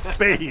in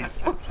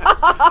space.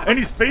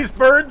 Any space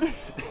birds?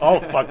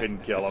 I'll fucking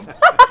kill them.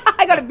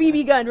 I got a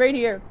BB gun right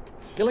here.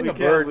 Killing We a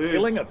can't bird, lose.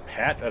 killing a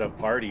pet at a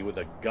party with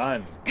a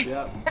gun.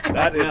 Yeah,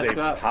 That is messed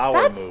a up. power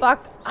That's move.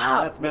 fucked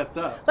up. That's messed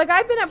up. Like,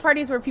 I've been at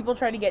parties where people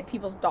try to get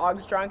people's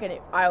dogs drunk, and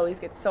I always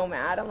get so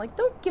mad. I'm like,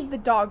 don't give the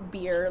dog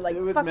beer. Like,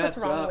 It was fuck, what's messed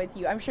wrong up. with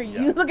you? I'm sure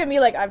you Yeah. look at me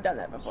like I've done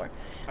that before.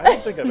 I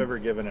don't think I've ever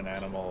given an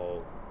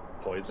animal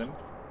poison.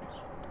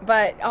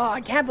 But, oh,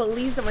 I can't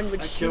believe someone would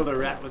I shoot killed a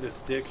someone. rat with a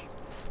stick.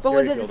 But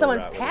was Gary it killed a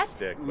someone's rat with a pet?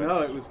 stick, but-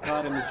 No, it was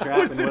caught in the trap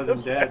Was and it a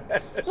wasn't dead.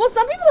 pet? Well,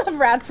 some people have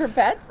rats for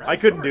pets. I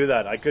couldn't do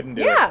that. I couldn't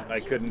do Yeah. it. I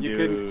couldn't You do.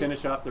 couldn't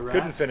finish off the rat.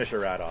 Couldn't finish a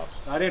rat off.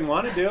 I didn't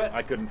want to do it.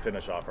 I couldn't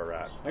finish off a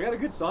rat. I got a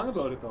good song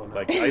about it though. Now.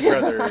 Like I'd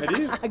rather. I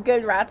do. A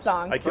good rat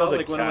song. I Felt killed a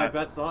like one of my cat.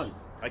 best songs.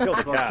 I killed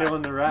a About cat.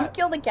 killing the You rat.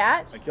 killed a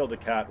cat? I killed a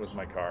cat with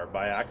my car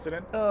by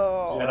accident.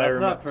 Oh. Yeah, And I that's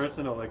remem- not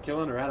personal. Like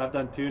killing a rat, I've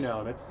done 2 now,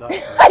 and it sucks.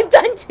 man. I've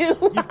done two.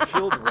 You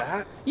killed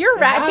rats? You're a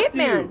You rat have to.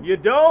 hitman. You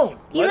don't.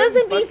 He Let lives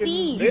him in fucking-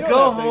 BC. they You don't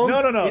go have to-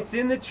 home. No. It's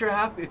in the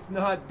trap. It's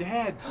not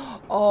dead.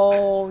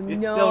 Oh, no.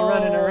 It's still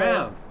running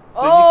around. So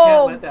Oh, you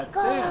can't let that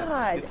stand.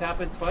 God. It's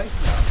happened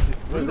twice now.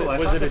 It's brutal. I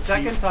was thought it the a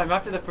second cheese- time,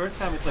 after the first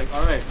time, it's like,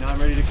 all right, now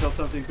I'm ready to kill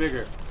something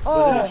bigger.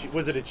 Oh.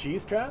 Was it a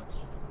cheese trap?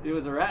 It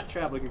was a rat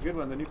trap, like a good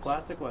one, the new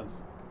plastic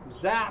ones.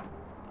 Zap!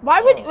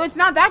 Why would it's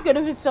not that good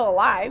if it's still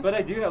alive? But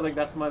I do have, like,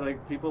 that's my,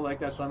 like, people like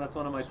that song. That's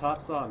one of my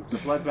top songs, The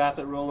Bloodbath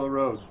at Rollo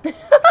Road.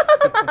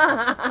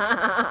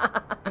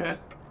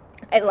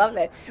 I love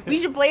it. We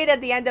should play it at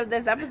the end of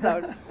this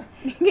episode.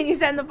 Can you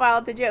send the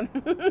file to Jim?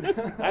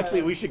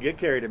 Actually, we should get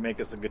Carrie to make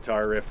us a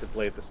guitar riff to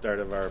play at the start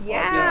of our podcast.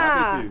 Yeah.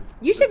 happy to.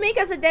 You should make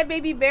us a Dead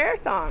Baby Bear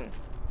song.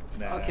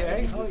 Nah,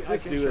 Okay, just I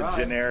can do try. a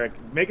generic.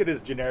 Make it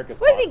as generic as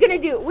What is he possible.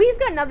 gonna do? Well, he's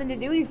got nothing to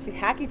do. He's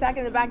hacky sack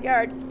in the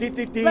backyard.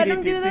 Let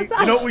him do the song.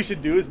 You know what we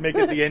should do is make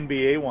it the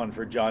NBA one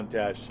for John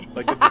Tesh.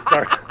 Like at the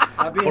start.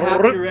 I'd be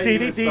happy to write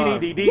you a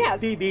song.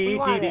 Yes, we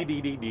want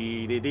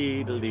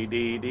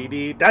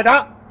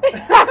Da-da.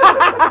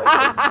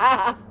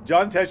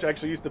 John Tesh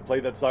actually used to play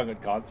that song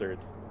at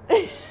concerts.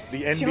 The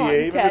John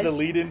NBA, remember the Tesh.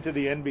 lead into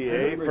the NBA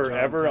remember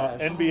forever John on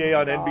Tesh. NBA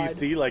on Oh, God.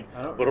 NBC, like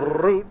I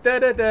don't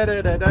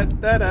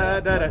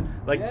da-da-da-da-da-da-da-da-da.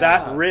 Like Yeah.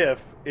 that riff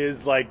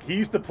is like he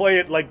used to play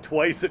it like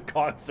twice at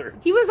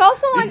concerts. He was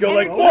also on He'd go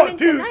like Entertainment 1,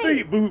 2, Tonight.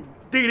 3, boom,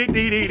 dee dee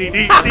dee dee dee dee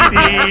dee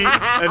dee,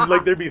 and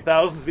like there'd be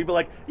thousands of people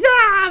like,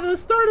 yeah, the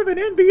start of an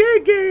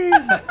NBA game.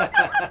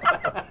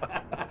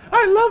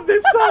 I love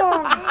this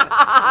song.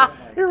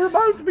 It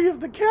reminds me of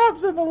the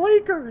Cavs and the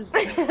Lakers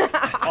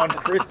on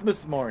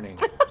Christmas morning.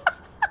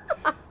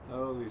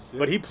 Holy shit.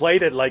 But he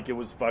played it like it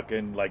was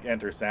fucking like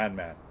Enter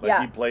Sandman. Like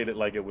Yeah. he played it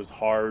like it was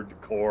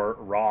hardcore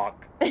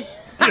rock. You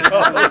know,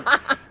 like,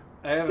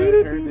 I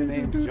haven't heard the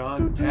name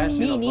John Tesh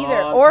Me in a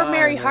neither. long Or time,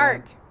 Mary man.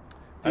 Hart.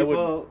 I would.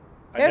 People,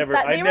 I They're- never. they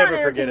I were on never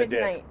forget a Entertainment day.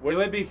 Tonight. it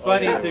would be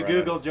funny yeah, to right.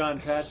 Google John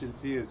Tesh and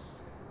see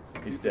his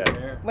He's stupid dead.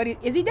 hair. What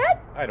is he dead?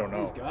 I don't know.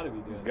 He's got to be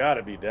He's dead. got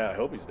to be dead. I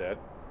hope he's dead.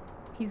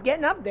 He's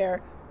getting up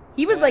there.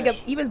 He was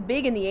he was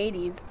big in the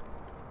 80s.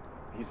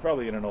 He's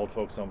probably in an old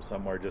folks home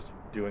somewhere, just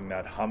doing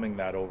that, humming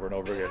that over and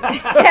over again.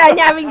 And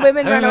having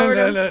women run over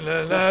to him.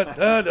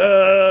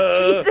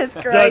 Jesus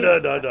Christ.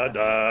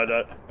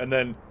 And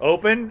then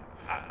open,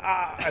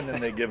 and then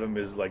they give him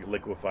his like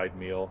liquefied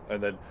meal,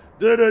 and then.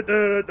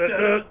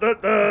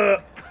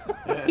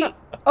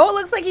 Oh, it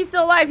looks like he's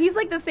still alive. He's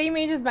like the same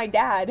age as my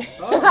dad.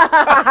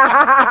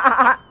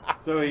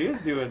 So he is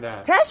doing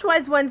that. Tesh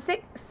won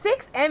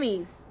six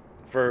Emmys,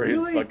 For his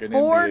Really? fucking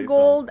 4 NBA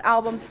gold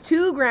albums,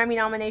 2 Grammy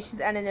nominations,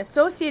 and an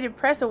Associated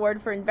Press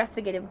Award for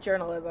investigative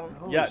journalism.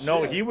 Song. Yeah, Holy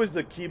no, shit. he was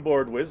a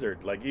keyboard wizard.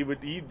 Like he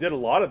did a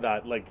lot of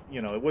that. Like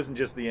it wasn't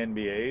just the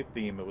NBA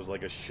theme. It was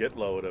like a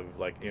shitload of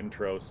like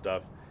intro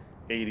stuff,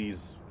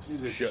 80s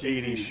He's a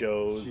 80s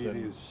shows. cheesy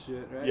and- as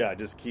shit, right? Yeah,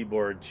 just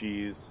keyboard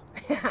cheese.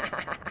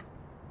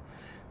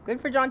 Good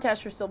for John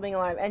Tesh for still being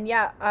alive. And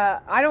yeah,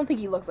 I don't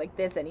think he looks like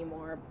this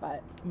anymore,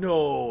 but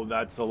No,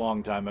 that's a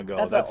long time ago.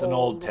 That's That's, an an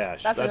old old-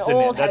 Tesh. that's an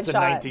old that's a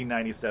headshot.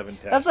 1997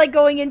 Tesh. that's like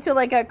going into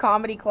like a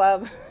comedy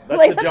club. That's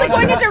Like the that's like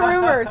John- going into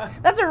Rumors.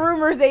 That's a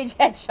Rumors age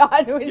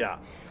headshot. Yeah,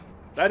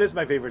 that is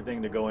my favorite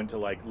thing to go into.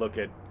 Like, look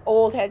at.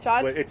 Old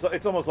headshots.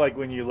 It's almost like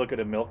when you look at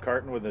a milk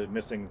carton with a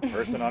missing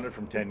person on it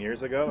from 10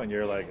 years ago, and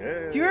you're like,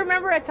 eh. Do you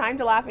remember A Time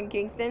to Laugh in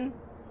Kingston?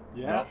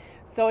 Yeah.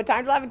 So A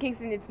Time to Laugh in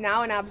Kingston, it's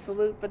now an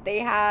absolute, but they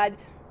had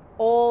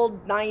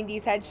old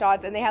 90s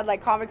headshots, and they had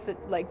like comics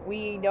that like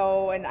we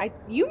know, and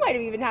you might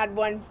have even had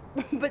one,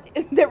 but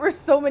there were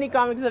so many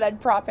comics that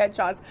had prop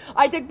headshots.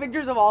 I took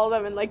pictures of all of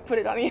them and like put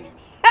it on the internet.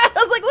 I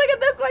was like, look at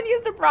this one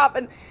used a prop,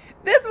 and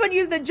this one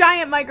used a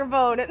giant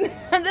microphone,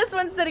 and this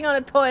one's sitting on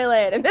a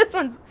toilet, and this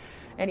one's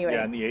anyway.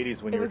 Yeah, in the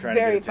 80s when you were trying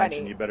to get attention,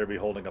 funny. You better be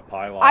holding a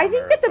pylon. I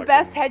think that the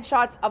best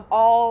headshots of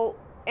all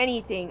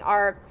anything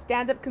are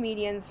stand-up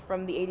comedians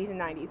from the 80s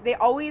and 90s. They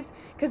always,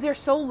 because they're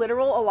so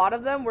literal, a lot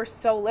of them were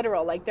so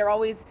literal. Like, they're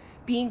always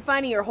being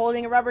funny or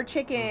holding a rubber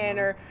chicken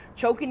or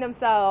choking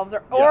themselves,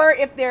 or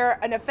if they're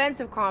an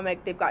offensive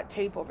comic, they've got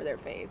tape over their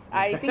face.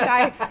 I think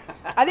I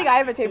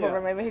have a tape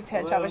over my face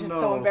headshot, which is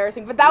so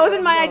embarrassing. But that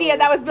wasn't my idea.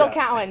 That was Bill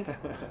Cowan's.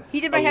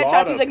 He did my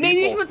headshots. He's like, maybe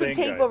you should put some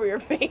tape over your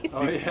face.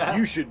 Oh, yeah.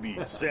 You should be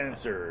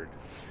censored.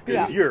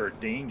 Because you're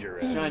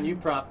dangerous. Sean, you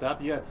propped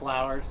up. You had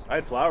flowers. I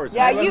had flowers.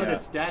 Yeah, I you had a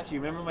statue.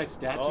 Remember my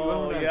statue?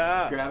 Oh, when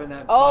I was grabbing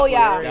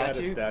that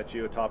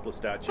statue, a topless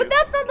statue. But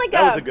that's not like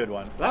that was a good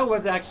one. That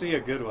was actually a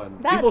good one.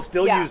 People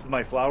still used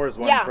my flowers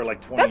one for like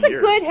 20 years. That's a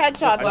good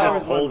headshot. I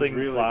was holding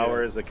really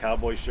flowers, a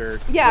cowboy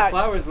shirt. Yeah. The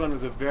flowers one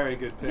was a very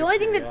good picture. The only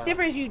thing that's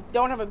different is you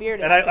don't have a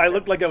beard. And I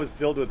looked like I was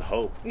filled with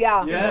hope.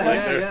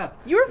 Yeah.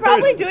 You were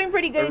probably doing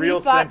pretty good if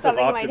you thought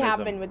something might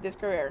happen with this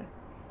career.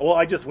 Well,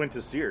 I just went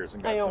to Sears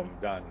and got some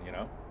done, you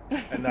know?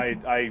 And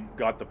I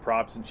got the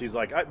props, and she's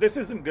like, "This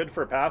isn't good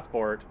for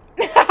passport."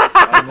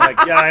 I'm like,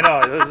 "Yeah, I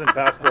know. This isn't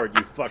passport,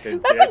 you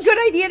fucking bitch." That's a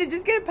good idea to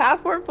just get a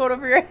passport photo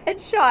for your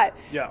headshot.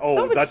 Yeah.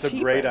 Oh, that's a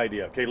great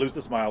idea. Okay, lose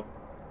the smile.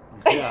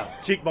 Yeah.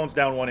 Cheekbones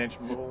down 1 inch.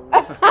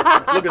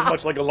 Look as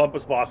much like a lump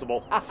as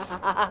possible.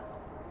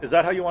 Is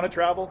that how you want to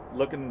travel?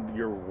 Looking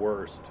your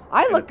worst.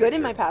 I look good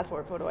in my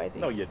passport photo, I think.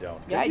 No, you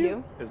don't. Yeah, I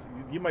do.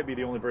 You might be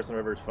the only person I've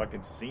ever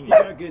fucking seen. You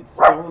got a good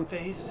stone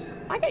face.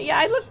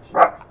 I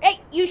look...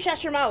 Hey, you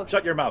shut your mouth.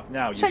 Shut your mouth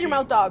now. Shut your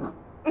mouth, dog.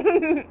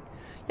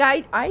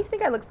 Yeah, I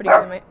think I look pretty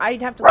good in my...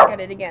 I'd have to look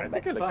at it again. I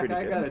got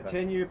a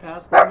 10-year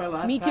passport. My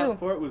last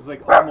passport was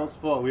like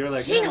almost full. We were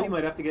like, we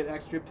might have to get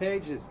extra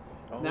pages.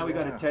 Now we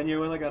got a 10-year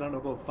one, like, I don't know,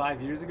 about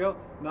 5 years ago.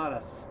 Not a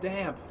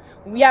stamp.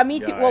 Yeah, me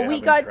too. Well, we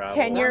got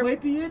 10-year... That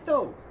might be it,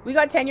 though. We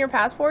got 10-year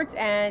passports,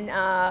 and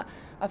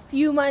a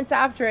few months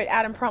after it,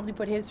 Adam promptly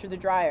put his through the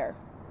dryer.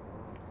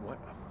 What?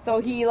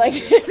 So he, like,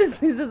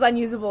 this is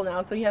unusable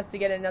now, so he has to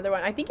get another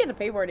one. I think he had to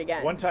pay for it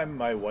again. One time,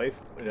 my wife,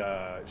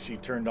 she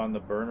turned on the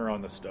burner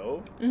on the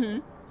stove,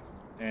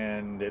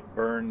 and it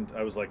burned.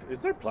 I was like, "Is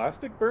there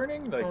plastic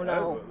burning? Like, oh,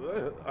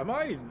 no. Am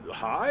I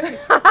high?"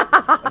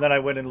 And then I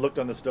went and looked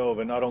on the stove,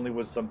 and not only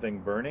was something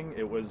burning,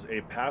 it was a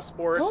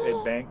passport,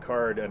 a bank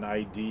card, an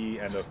ID,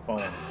 and a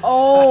phone.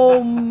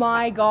 Oh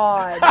my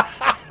God!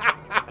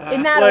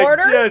 In that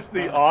order? Just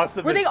the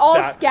awesomest. Were they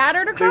all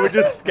scattered across? They were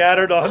just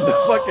scattered on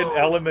the fucking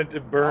element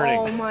of burning.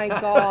 Oh my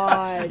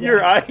God!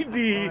 Your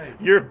ID,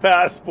 your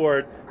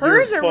passport,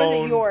 hers, your or phone.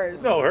 was it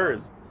yours? No,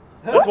 hers.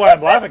 That's why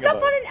I'm laughing stuff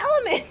about it. on an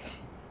element.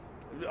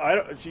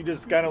 She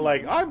just kind of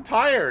like, I'm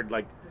tired.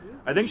 Like,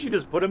 I think she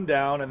just put him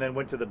down and then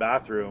went to the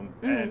bathroom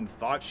and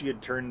thought she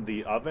had turned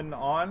the oven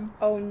on.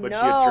 Oh, no. But she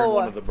had turned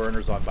one of the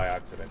burners on by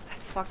accident.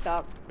 That's fucked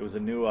up. It was a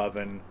new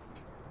oven.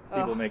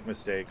 People make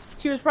mistakes.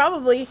 She was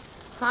probably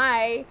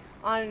high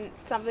on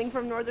something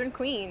from Northern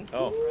Queen.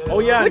 Oh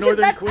yeah,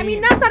 Northern Queen. I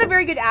mean, that's not a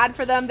very good ad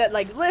for them. That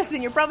like,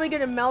 listen, you're probably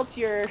going to melt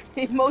your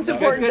most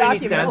important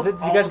documents. You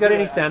guys got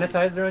any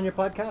sanitizer on your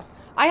podcast?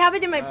 I have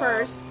it in my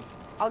purse.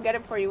 I'll get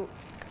it for you.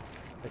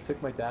 I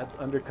took my dad's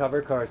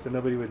undercover car so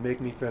nobody would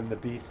make me from the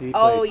BC place.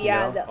 Oh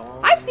yeah,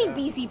 I've seen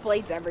BC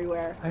plates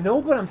everywhere. I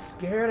know, but I'm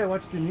scared. I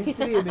watched the news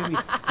today. It made me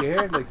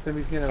scared. Like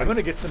somebody's gonna. I'm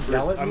gonna get some.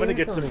 I'm gonna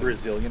get some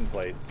Brazilian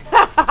plates.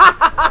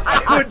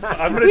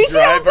 I'm gonna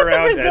drive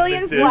around the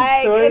Brazilian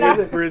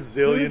flag.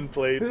 Brazilian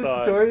plates.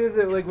 Whose story is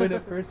it? Like when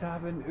it first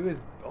happened, it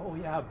was. Oh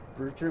yeah,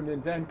 Bertram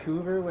in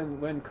Vancouver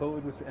when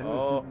COVID was, and it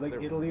was like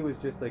Italy was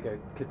just like a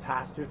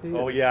catastrophe.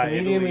 Oh yeah,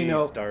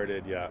 Italy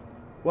started. Yeah.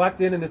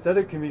 Walked in, and this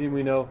other comedian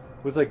we know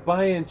was like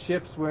buying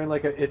chips, wearing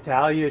like an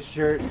Italia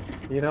shirt,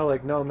 you know,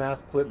 like no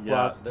mask, flip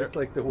flops, just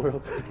like the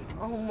world's.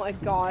 Oh my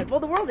God! Well,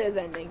 the world is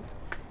ending.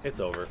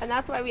 It's over. And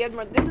that's why we have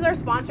more. This is our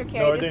sponsor,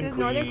 Carrie. This is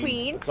Northern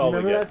Queen. That's all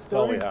we get. That's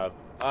all we have.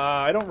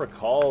 I don't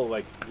recall.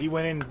 Like he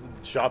went in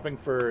shopping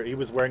for. He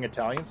was wearing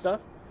Italian stuff.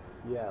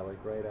 Yeah,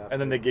 like right after.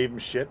 And then they gave him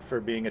shit for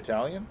being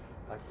Italian.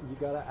 You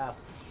gotta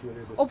ask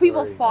Schwitter the story.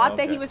 People thought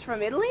that he was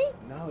from Italy?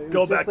 No, it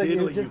was just like Italy,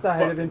 it was just the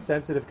height of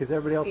insensitive because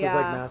everybody else was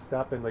like masked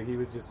up and like he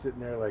was just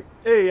sitting there like,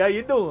 hey, how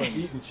you doing?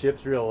 Eating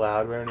chips real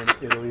loud, wearing an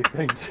Italy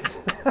thing.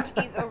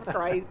 Jesus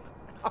Christ.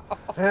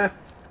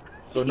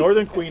 So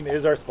Northern Queen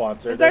is our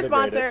sponsor. It's our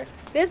sponsor.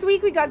 This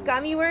week we got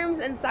gummy worms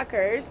and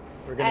suckers.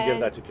 We're gonna give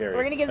that to Carrie.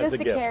 We're gonna give this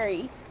to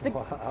Carrie.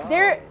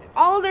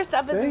 All of their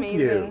stuff is amazing.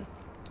 You.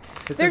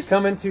 This is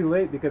coming too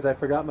late because I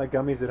forgot my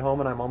gummies at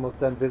home and I'm almost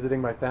done visiting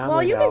my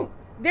family now.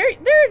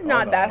 They're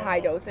not that high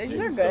dosage.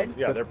 They're good.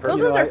 Yeah, they're pretty.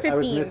 Those ones are 15. I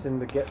was missing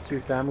the get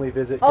through family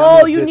visit.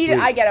 Oh, you need it.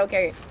 I get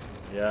okay.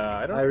 Yeah,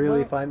 I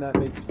really find that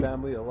makes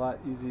family a lot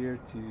easier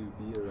to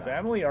be around.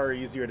 Family are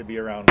easier to be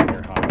around when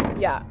you're high.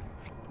 Yeah.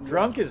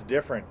 Drunk is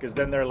different because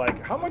then they're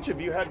like, "How much have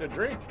you had to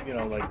drink?"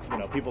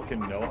 People can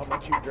know how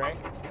much you drank.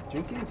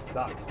 Drinking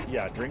sucks.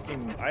 Yeah,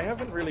 drinking. I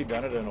haven't really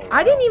done it in a while.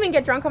 I didn't even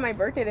get drunk on my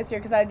birthday this year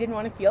because I didn't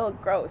want to feel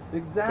gross.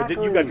 Exactly.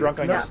 But you got drunk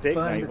on your steak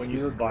night when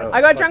you bought.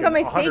 I got drunk on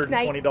my steak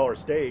night. $120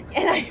 steaks.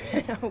 And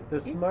The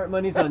smart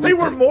money's on They you.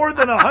 were more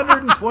than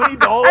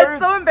 $120.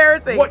 That's so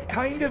embarrassing. What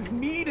kind of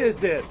meat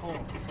is it?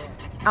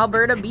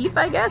 Alberta beef,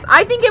 I guess.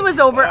 I think it was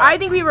over. I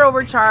think we were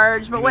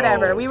overcharged, but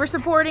whatever. No. We were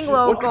supporting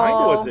What local. kind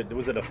was it?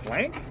 Was it a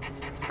flank?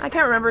 I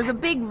can't remember. It was a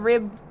big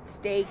rib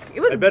steak. It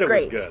was I bet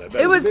great. it was good. I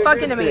bet It was big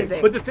fucking rib steak.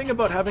 amazing. But the thing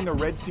about having a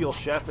Red Seal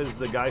chef as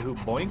the guy who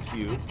boinks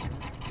you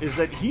is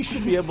that he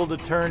should be able to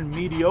turn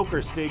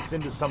mediocre steaks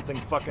into something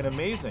fucking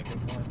amazing.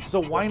 So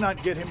why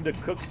not get him to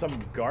cook some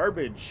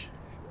garbage,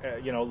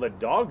 let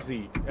dogs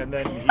eat, and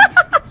then he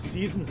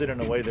seasons it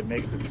in a way that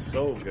makes it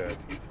so good.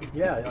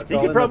 Yeah, it's He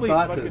all could in probably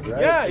the sauces,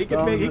 right? yeah, he It's could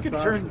all make in he the could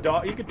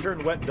sauces. he could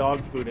turn wet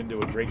dog food into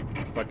a great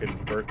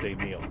fucking birthday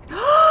meal.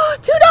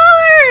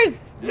 $2!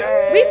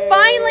 Yes. We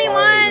finally won.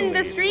 Finally,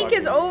 The streak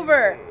is fucking-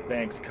 over.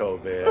 Thanks,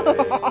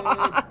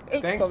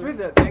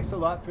 COVID. Thanks a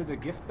lot for the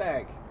gift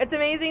bag. It's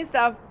amazing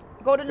stuff.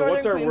 Go to So Northern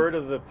what's our Queen. word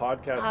of the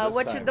podcast this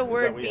what time? should the Is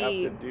word that we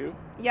be? have to do?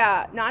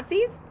 Yeah,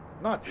 Nazis?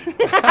 Nazi.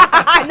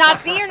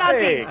 Nazi or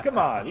Nazis? Hey, come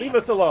on, leave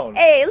us alone.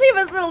 Hey, leave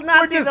us little We're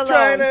Nazis just alone.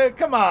 trying to,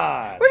 come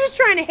on. We're just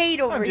trying to hate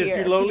over I'm just here.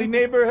 your lowly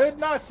neighborhood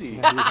Nazi.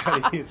 You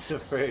gotta use the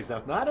phrase,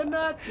 I'm not a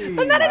Nazi. I'm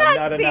not a I'm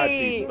not a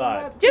Nazi. Nazi,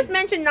 but Just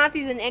mention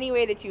Nazis in any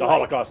way that you the like.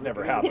 Holocaust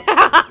never happened.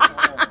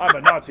 I'm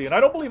a Nazi, and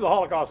I don't believe the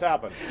Holocaust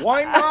happened.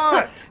 Why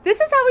not?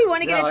 This is how we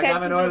want to Yeah, get like I'm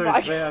attention an to the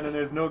Oilers podcast. fan, and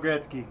there's no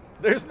Gretzky.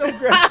 There's no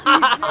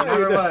Gretzky. There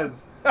never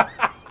was.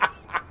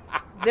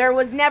 There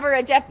was never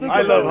a Jeff Buckley.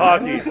 I love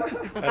hockey,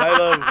 and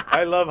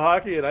I love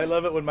hockey, and I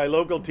love it when my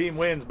local team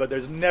wins. But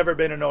there's never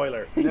been an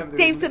Oiler.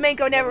 Dave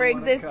Semenko never won a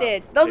cup.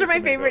 existed. Those Dave are my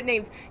Semenko. favorite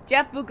names.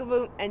 Jeff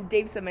Bukovu and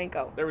Dave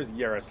Semenko. There was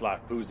Yaroslav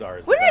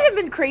Puzar. Wouldn't it have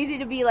been crazy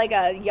to be like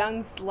a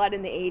young slut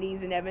in the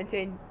 80s in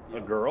Edmonton? a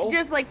girl?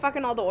 Just like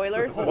fucking all the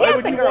Oilers? Why Yes,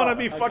 would a you girl. want to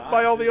be fucked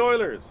by all the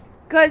Oilers?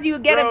 Because you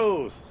get a...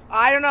 Gross.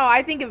 I don't know.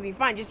 I think it would be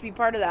fun just to be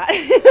part of that.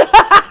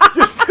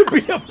 Just to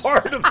be a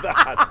part of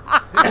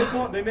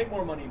that. They make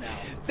more money now.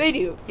 They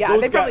do. Yeah,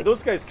 they probably...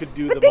 Those guys could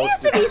do But the they most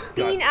used to be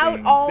disgusting. seen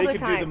out all they the could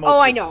time. Do the most Oh,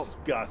 I know.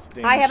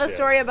 Disgusting I have a shit.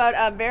 story about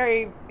a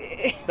very...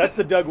 That's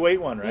the Doug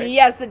Waite one, right?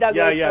 Yes, the Doug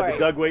Waite Yeah, story. the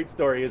Doug Waite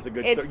story is a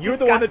good It's story. You're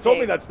the one that told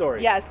me disgusting. that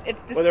story. Yes, it's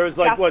disgusting. Well, there was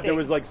like what? There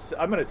was like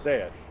I'm gonna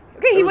say it.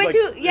 Okay, he There went was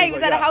to... like- Yeah, he there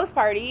was at a like- house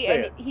party, Say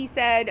and it. he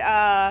said...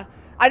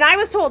 and I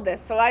was told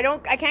this, so I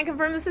can't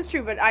confirm this is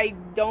true, but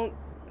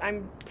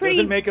I'm pretty...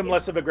 Doesn't make him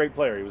less of a great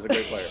player. He was a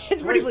great player.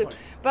 It's pretty blue.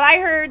 But I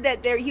heard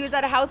that he was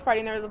at a house party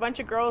and there was a bunch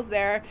of girls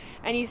there,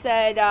 and he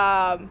said,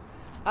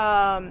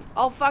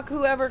 "I'll fuck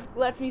whoever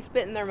lets me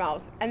spit in their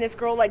mouth." And this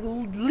girl like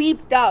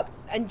leaped up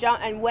and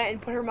jumped and went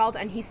and put her mouth,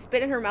 and he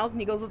spit in her mouth, and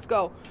he goes, "Let's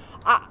go."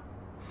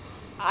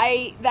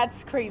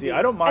 That's crazy. See,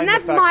 I don't mind. And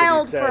that's the fact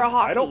mild that he said, for a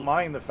hockey. I don't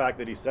mind the fact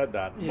that he said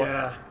that.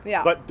 Yeah.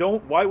 Yeah. But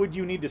why would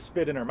you need to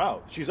spit in her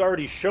mouth? She's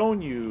already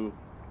shown you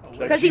that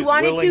because she's he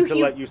wanted willing to, to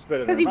let you spit in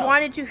her because he mouth.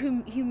 wanted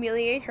to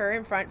humiliate her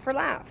in front for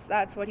laughs.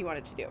 That's what he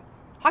wanted to do.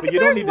 Hockey you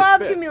don't players need to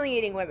love spit.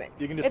 humiliating women.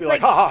 You can just It's be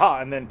like, ha ha ha,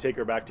 and then take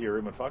her back to your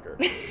room and fuck her.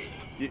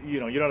 you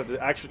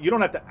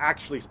don't have to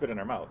actually spit in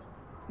her mouth.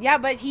 Yeah,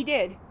 but he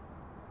did.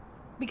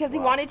 Because he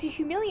Wow. wanted to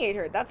humiliate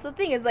her. That's the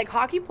thing. Is like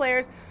hockey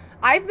players.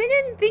 I've been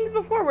in things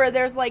before where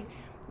there's like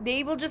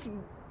they will just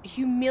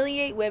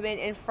humiliate women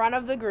in front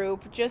of the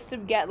group just to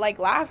get like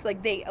laughs.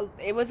 Like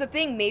it was a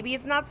thing. Maybe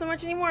it's not so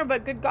much anymore,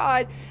 but good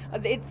God,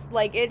 it's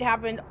like it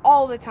happened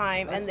all the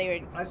time, and they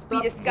would I be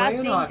stopped disgusting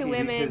playing hockey to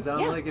women. because I'm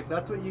Yeah. like, if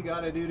that's what you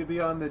got to do to be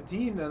on the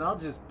team, then I'll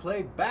just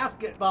play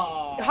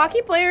basketball.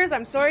 Hockey players,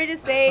 I'm sorry to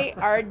say,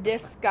 are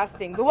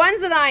disgusting. The ones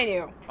that I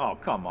knew. Oh,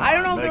 come on. I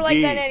don't know if they're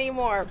like that McGee.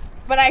 anymore.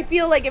 But I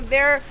feel like if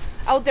they're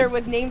out there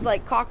with names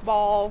like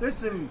cockball, There's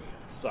some.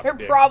 Suck they're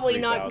dicks, probably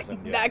not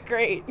 3,000, yeah. that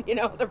great. You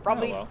know, they're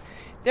probably Oh, well.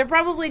 they're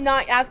probably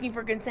not asking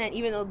for consent,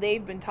 even though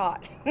they've been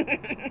taught.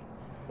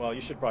 Well,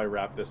 you should probably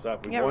wrap this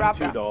up. We Yeah, won wrap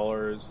it up.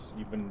 $2.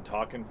 You've been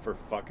talking for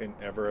fucking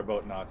ever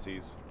about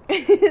Nazis.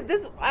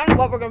 This I don't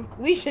know what we're going.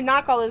 We should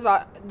not call this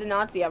the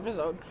Nazi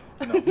episode.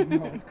 No,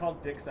 it's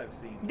called Dicks I've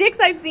Seen. Dicks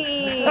I've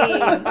seen.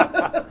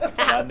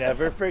 I'll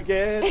never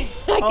forget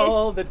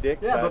all the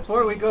dicks. Yeah, I've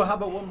before we seen. go, how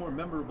about one more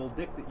memorable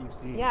dick that you've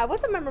seen? Yeah,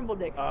 what's a memorable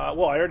dick?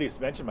 Well, I already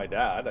mentioned my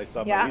dad. I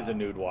saw Yeah. he's a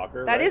nude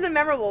walker. That right? is a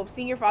memorable.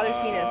 Seen your father's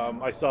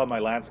penis. I saw my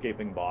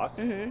landscaping boss.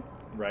 Mhm.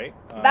 Right.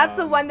 That's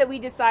the one that we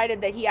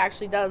decided that he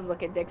actually does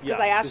look at dicks because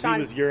I asked Sean. he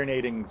was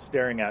urinating,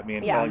 staring at me,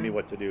 and Yeah. telling me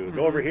what to do.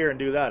 Go over here and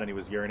do that, and he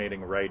was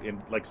urinating right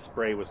in, like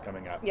spray was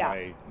coming at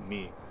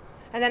me.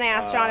 And then I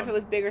asked Sean if it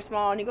was big or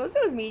small, and he goes,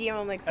 "It was medium."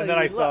 I'm like, "So and then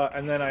you I saw, look."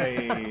 and then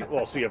I,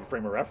 well, so you have a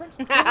frame of reference?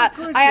 course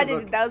I had you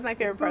to. look. That was my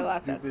favorite It's part so of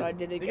last time, so stupid. I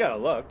did it You again.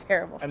 gotta look.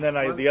 Terrible. And then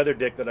the other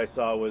dick that I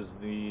saw was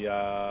the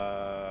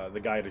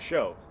guy at a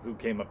show who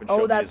came up and showed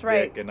me that's his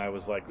right. dick, and I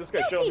was like, this guy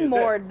You've showed me seen his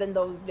more dick. than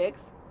those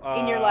dicks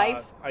in your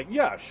life.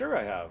 Yeah, sure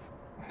I have.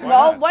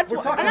 Well, what's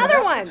We're talking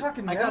another one? We're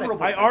talking I got it.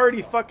 memorable I dicks,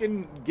 already though.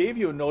 fucking gave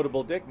you a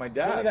notable dick. My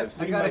dad. I've I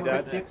seen got my a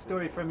quick dad. dick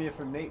story from you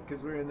from Nate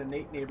because we're in the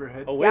Nate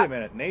neighborhood. Oh wait Yeah. a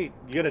minute, Nate.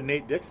 You got a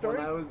Nate dick story?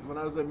 When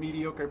I was a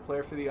mediocre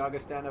player for the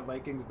Augustana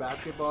Vikings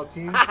basketball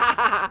team,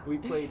 we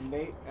played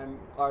Nate, and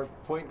our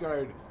point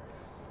guard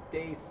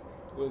Stace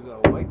was a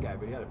white guy,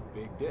 but he had a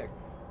big dick.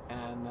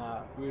 And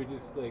we were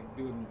just like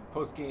doing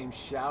post-game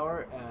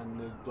shower, and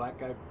this black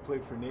guy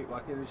played for Nate,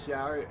 walked in the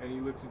shower, and he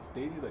looks at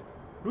Stace, he's like,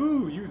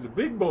 "Ooh, you's a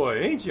big boy,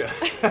 ain't you?"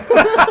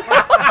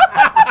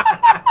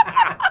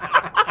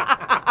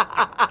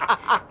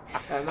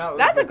 And that was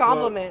That's the a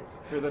compliment.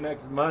 quote for the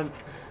next month.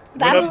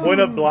 That's when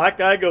a black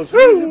guy goes,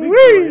 He's a big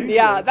boy.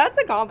 yeah, that's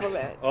a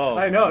compliment. oh,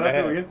 I know, that's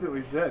man. what we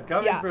instantly said.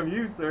 Coming Yeah. from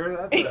you, sir,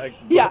 that's Like,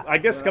 Yeah. I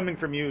guess coming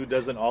from you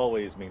doesn't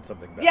always mean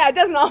something bad. Yeah, it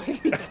doesn't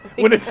always mean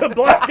something. When it's a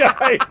black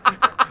guy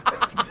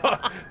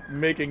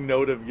making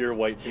note of your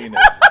white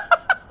penis,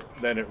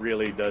 then it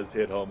really does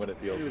hit home and it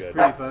feels It was good.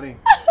 pretty funny.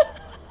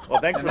 Well,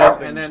 thanks And for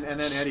then, listening. and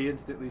then Eddie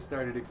instantly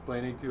started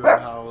explaining to him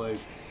how, like,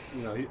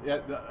 you know,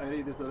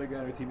 Eddie, this other guy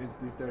on our team,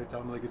 instantly started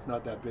telling him, like, it's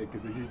not that big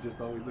because he's just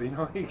always, you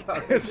know, he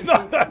got It's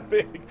not that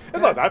big.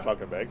 It's not that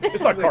fucking big.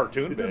 It's not like,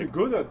 cartoon It doesn't big.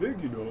 go that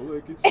big, you know.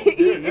 Like it's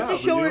It's there a now, but,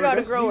 shower, you know, not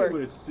a I've seen grower. it,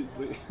 but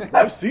it's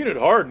I've seen it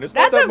hard, and it's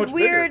not That's that a much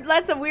weird. bigger.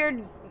 That's a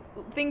weird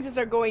thing to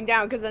start going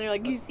down because then you're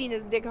like, you've seen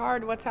his dick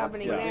hard. What's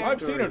happening yeah. there?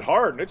 I've seen it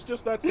hard, and it's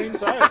just that same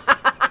size.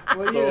 well,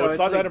 So you know, it's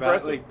not that like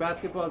impressive. like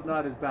basketball's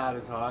not as bad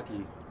as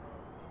hockey.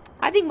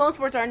 I think most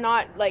sports are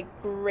not like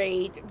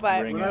great,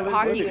 but Ring When I it. lived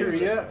hockey in is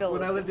Korea, just filled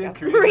when I with lived in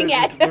disgusting. Korea, Ring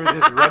there was it.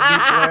 this rugby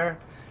player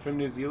from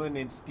New Zealand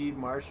named Steve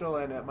Marshall,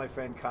 and at my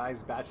friend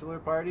Kai's bachelor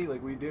party,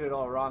 like we did it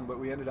all wrong, but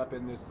we ended up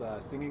in this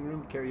singing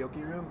room,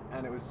 karaoke room,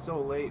 and it was so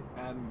late,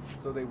 and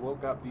so they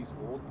woke up these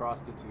old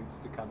prostitutes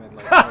to come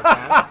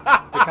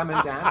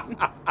and dance,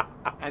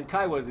 and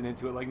Kai wasn't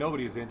into it, like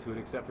nobody was into it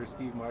except for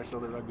Steve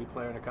Marshall, the rugby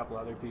player, and a couple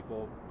other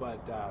people.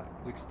 But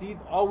like Steve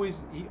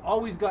always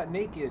got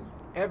naked.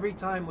 Every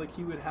time, like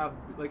he would have,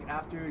 like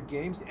after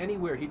games,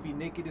 anywhere, he'd be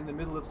naked in the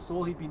middle of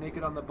Seoul, he'd be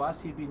naked on the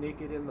bus, he'd be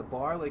naked in the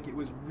bar, like it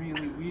was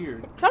really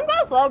weird. Some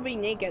guys love being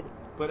naked.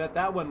 But at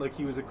that one, like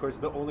he was, of course,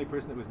 the only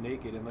person that was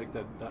naked, and like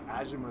the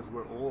Ajumas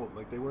were old,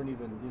 like they weren't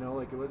even, you know,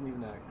 like it wasn't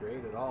even that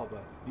great at all.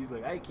 But he's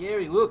like, "Hey,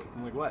 Carrie, look."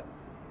 I'm like, "What?"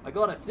 "I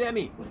got a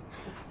semi."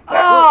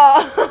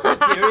 Oh.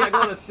 "Hey, Carrie, I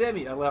got a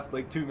semi." I left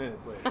like 2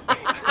 minutes later.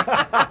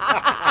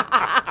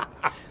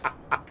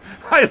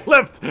 I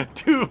left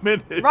 2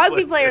 minutes. Rugby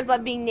later. players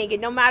love being naked,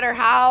 no matter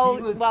how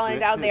He was well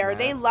endowed twisted, they are. man.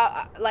 They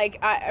love, like,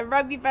 at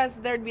Rugby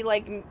Fest, there'd be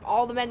like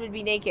all the men would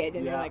be naked,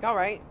 and Yeah. they're like, all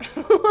right.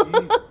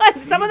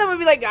 Steve- Some of them would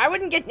be like, I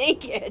wouldn't get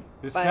naked.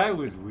 This But guy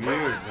was weird,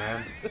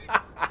 man.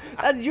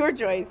 that's your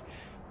choice.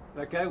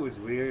 That guy was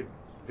weird.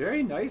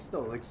 Very nice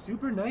though, like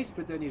super nice.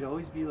 But then he'd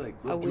always be like,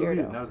 "Rub A Julian."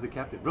 weirdo. And I was the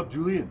captain. "Rub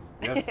Julian."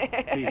 Yes.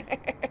 Hey,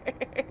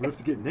 we have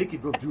to get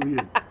naked. Rub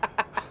Julian.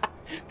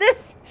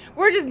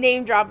 We're just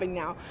name dropping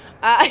now.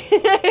 All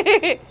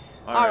right.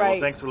 All right. Well,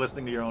 thanks for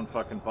listening to your own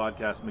fucking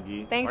podcast,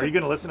 McGee. Thanks Are for- you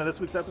going to listen to this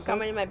week's episode?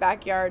 Coming in my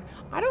backyard.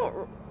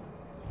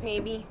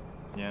 Maybe.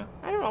 Yeah.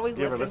 I don't always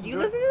You ever listen. Do you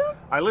listen listen to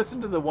them? I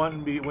listened to the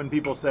one when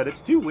people said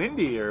it's too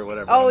windy or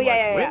whatever. Oh, and I'm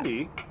yeah, like, yeah, yeah.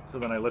 windy. So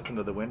then I listened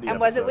to the windy. And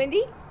was it episode.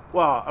 windy?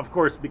 Well, of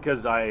course,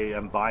 because I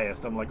am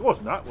biased. I'm like, oh,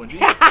 it's not windy.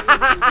 But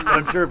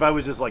I'm sure if I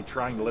was just like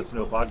trying to listen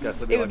to a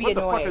podcast, I'd be It would like, be what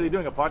the fuck annoying. are they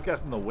doing a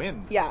podcast in the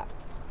wind? Yeah.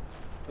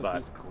 But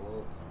He's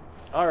cold.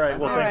 all right.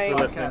 Well, All thanks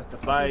right. for listening.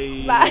 Podcast.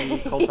 Bye.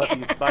 Bye. Cold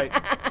puppies. Bye.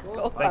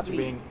 Cold Thanks for puppies.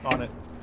 being on it.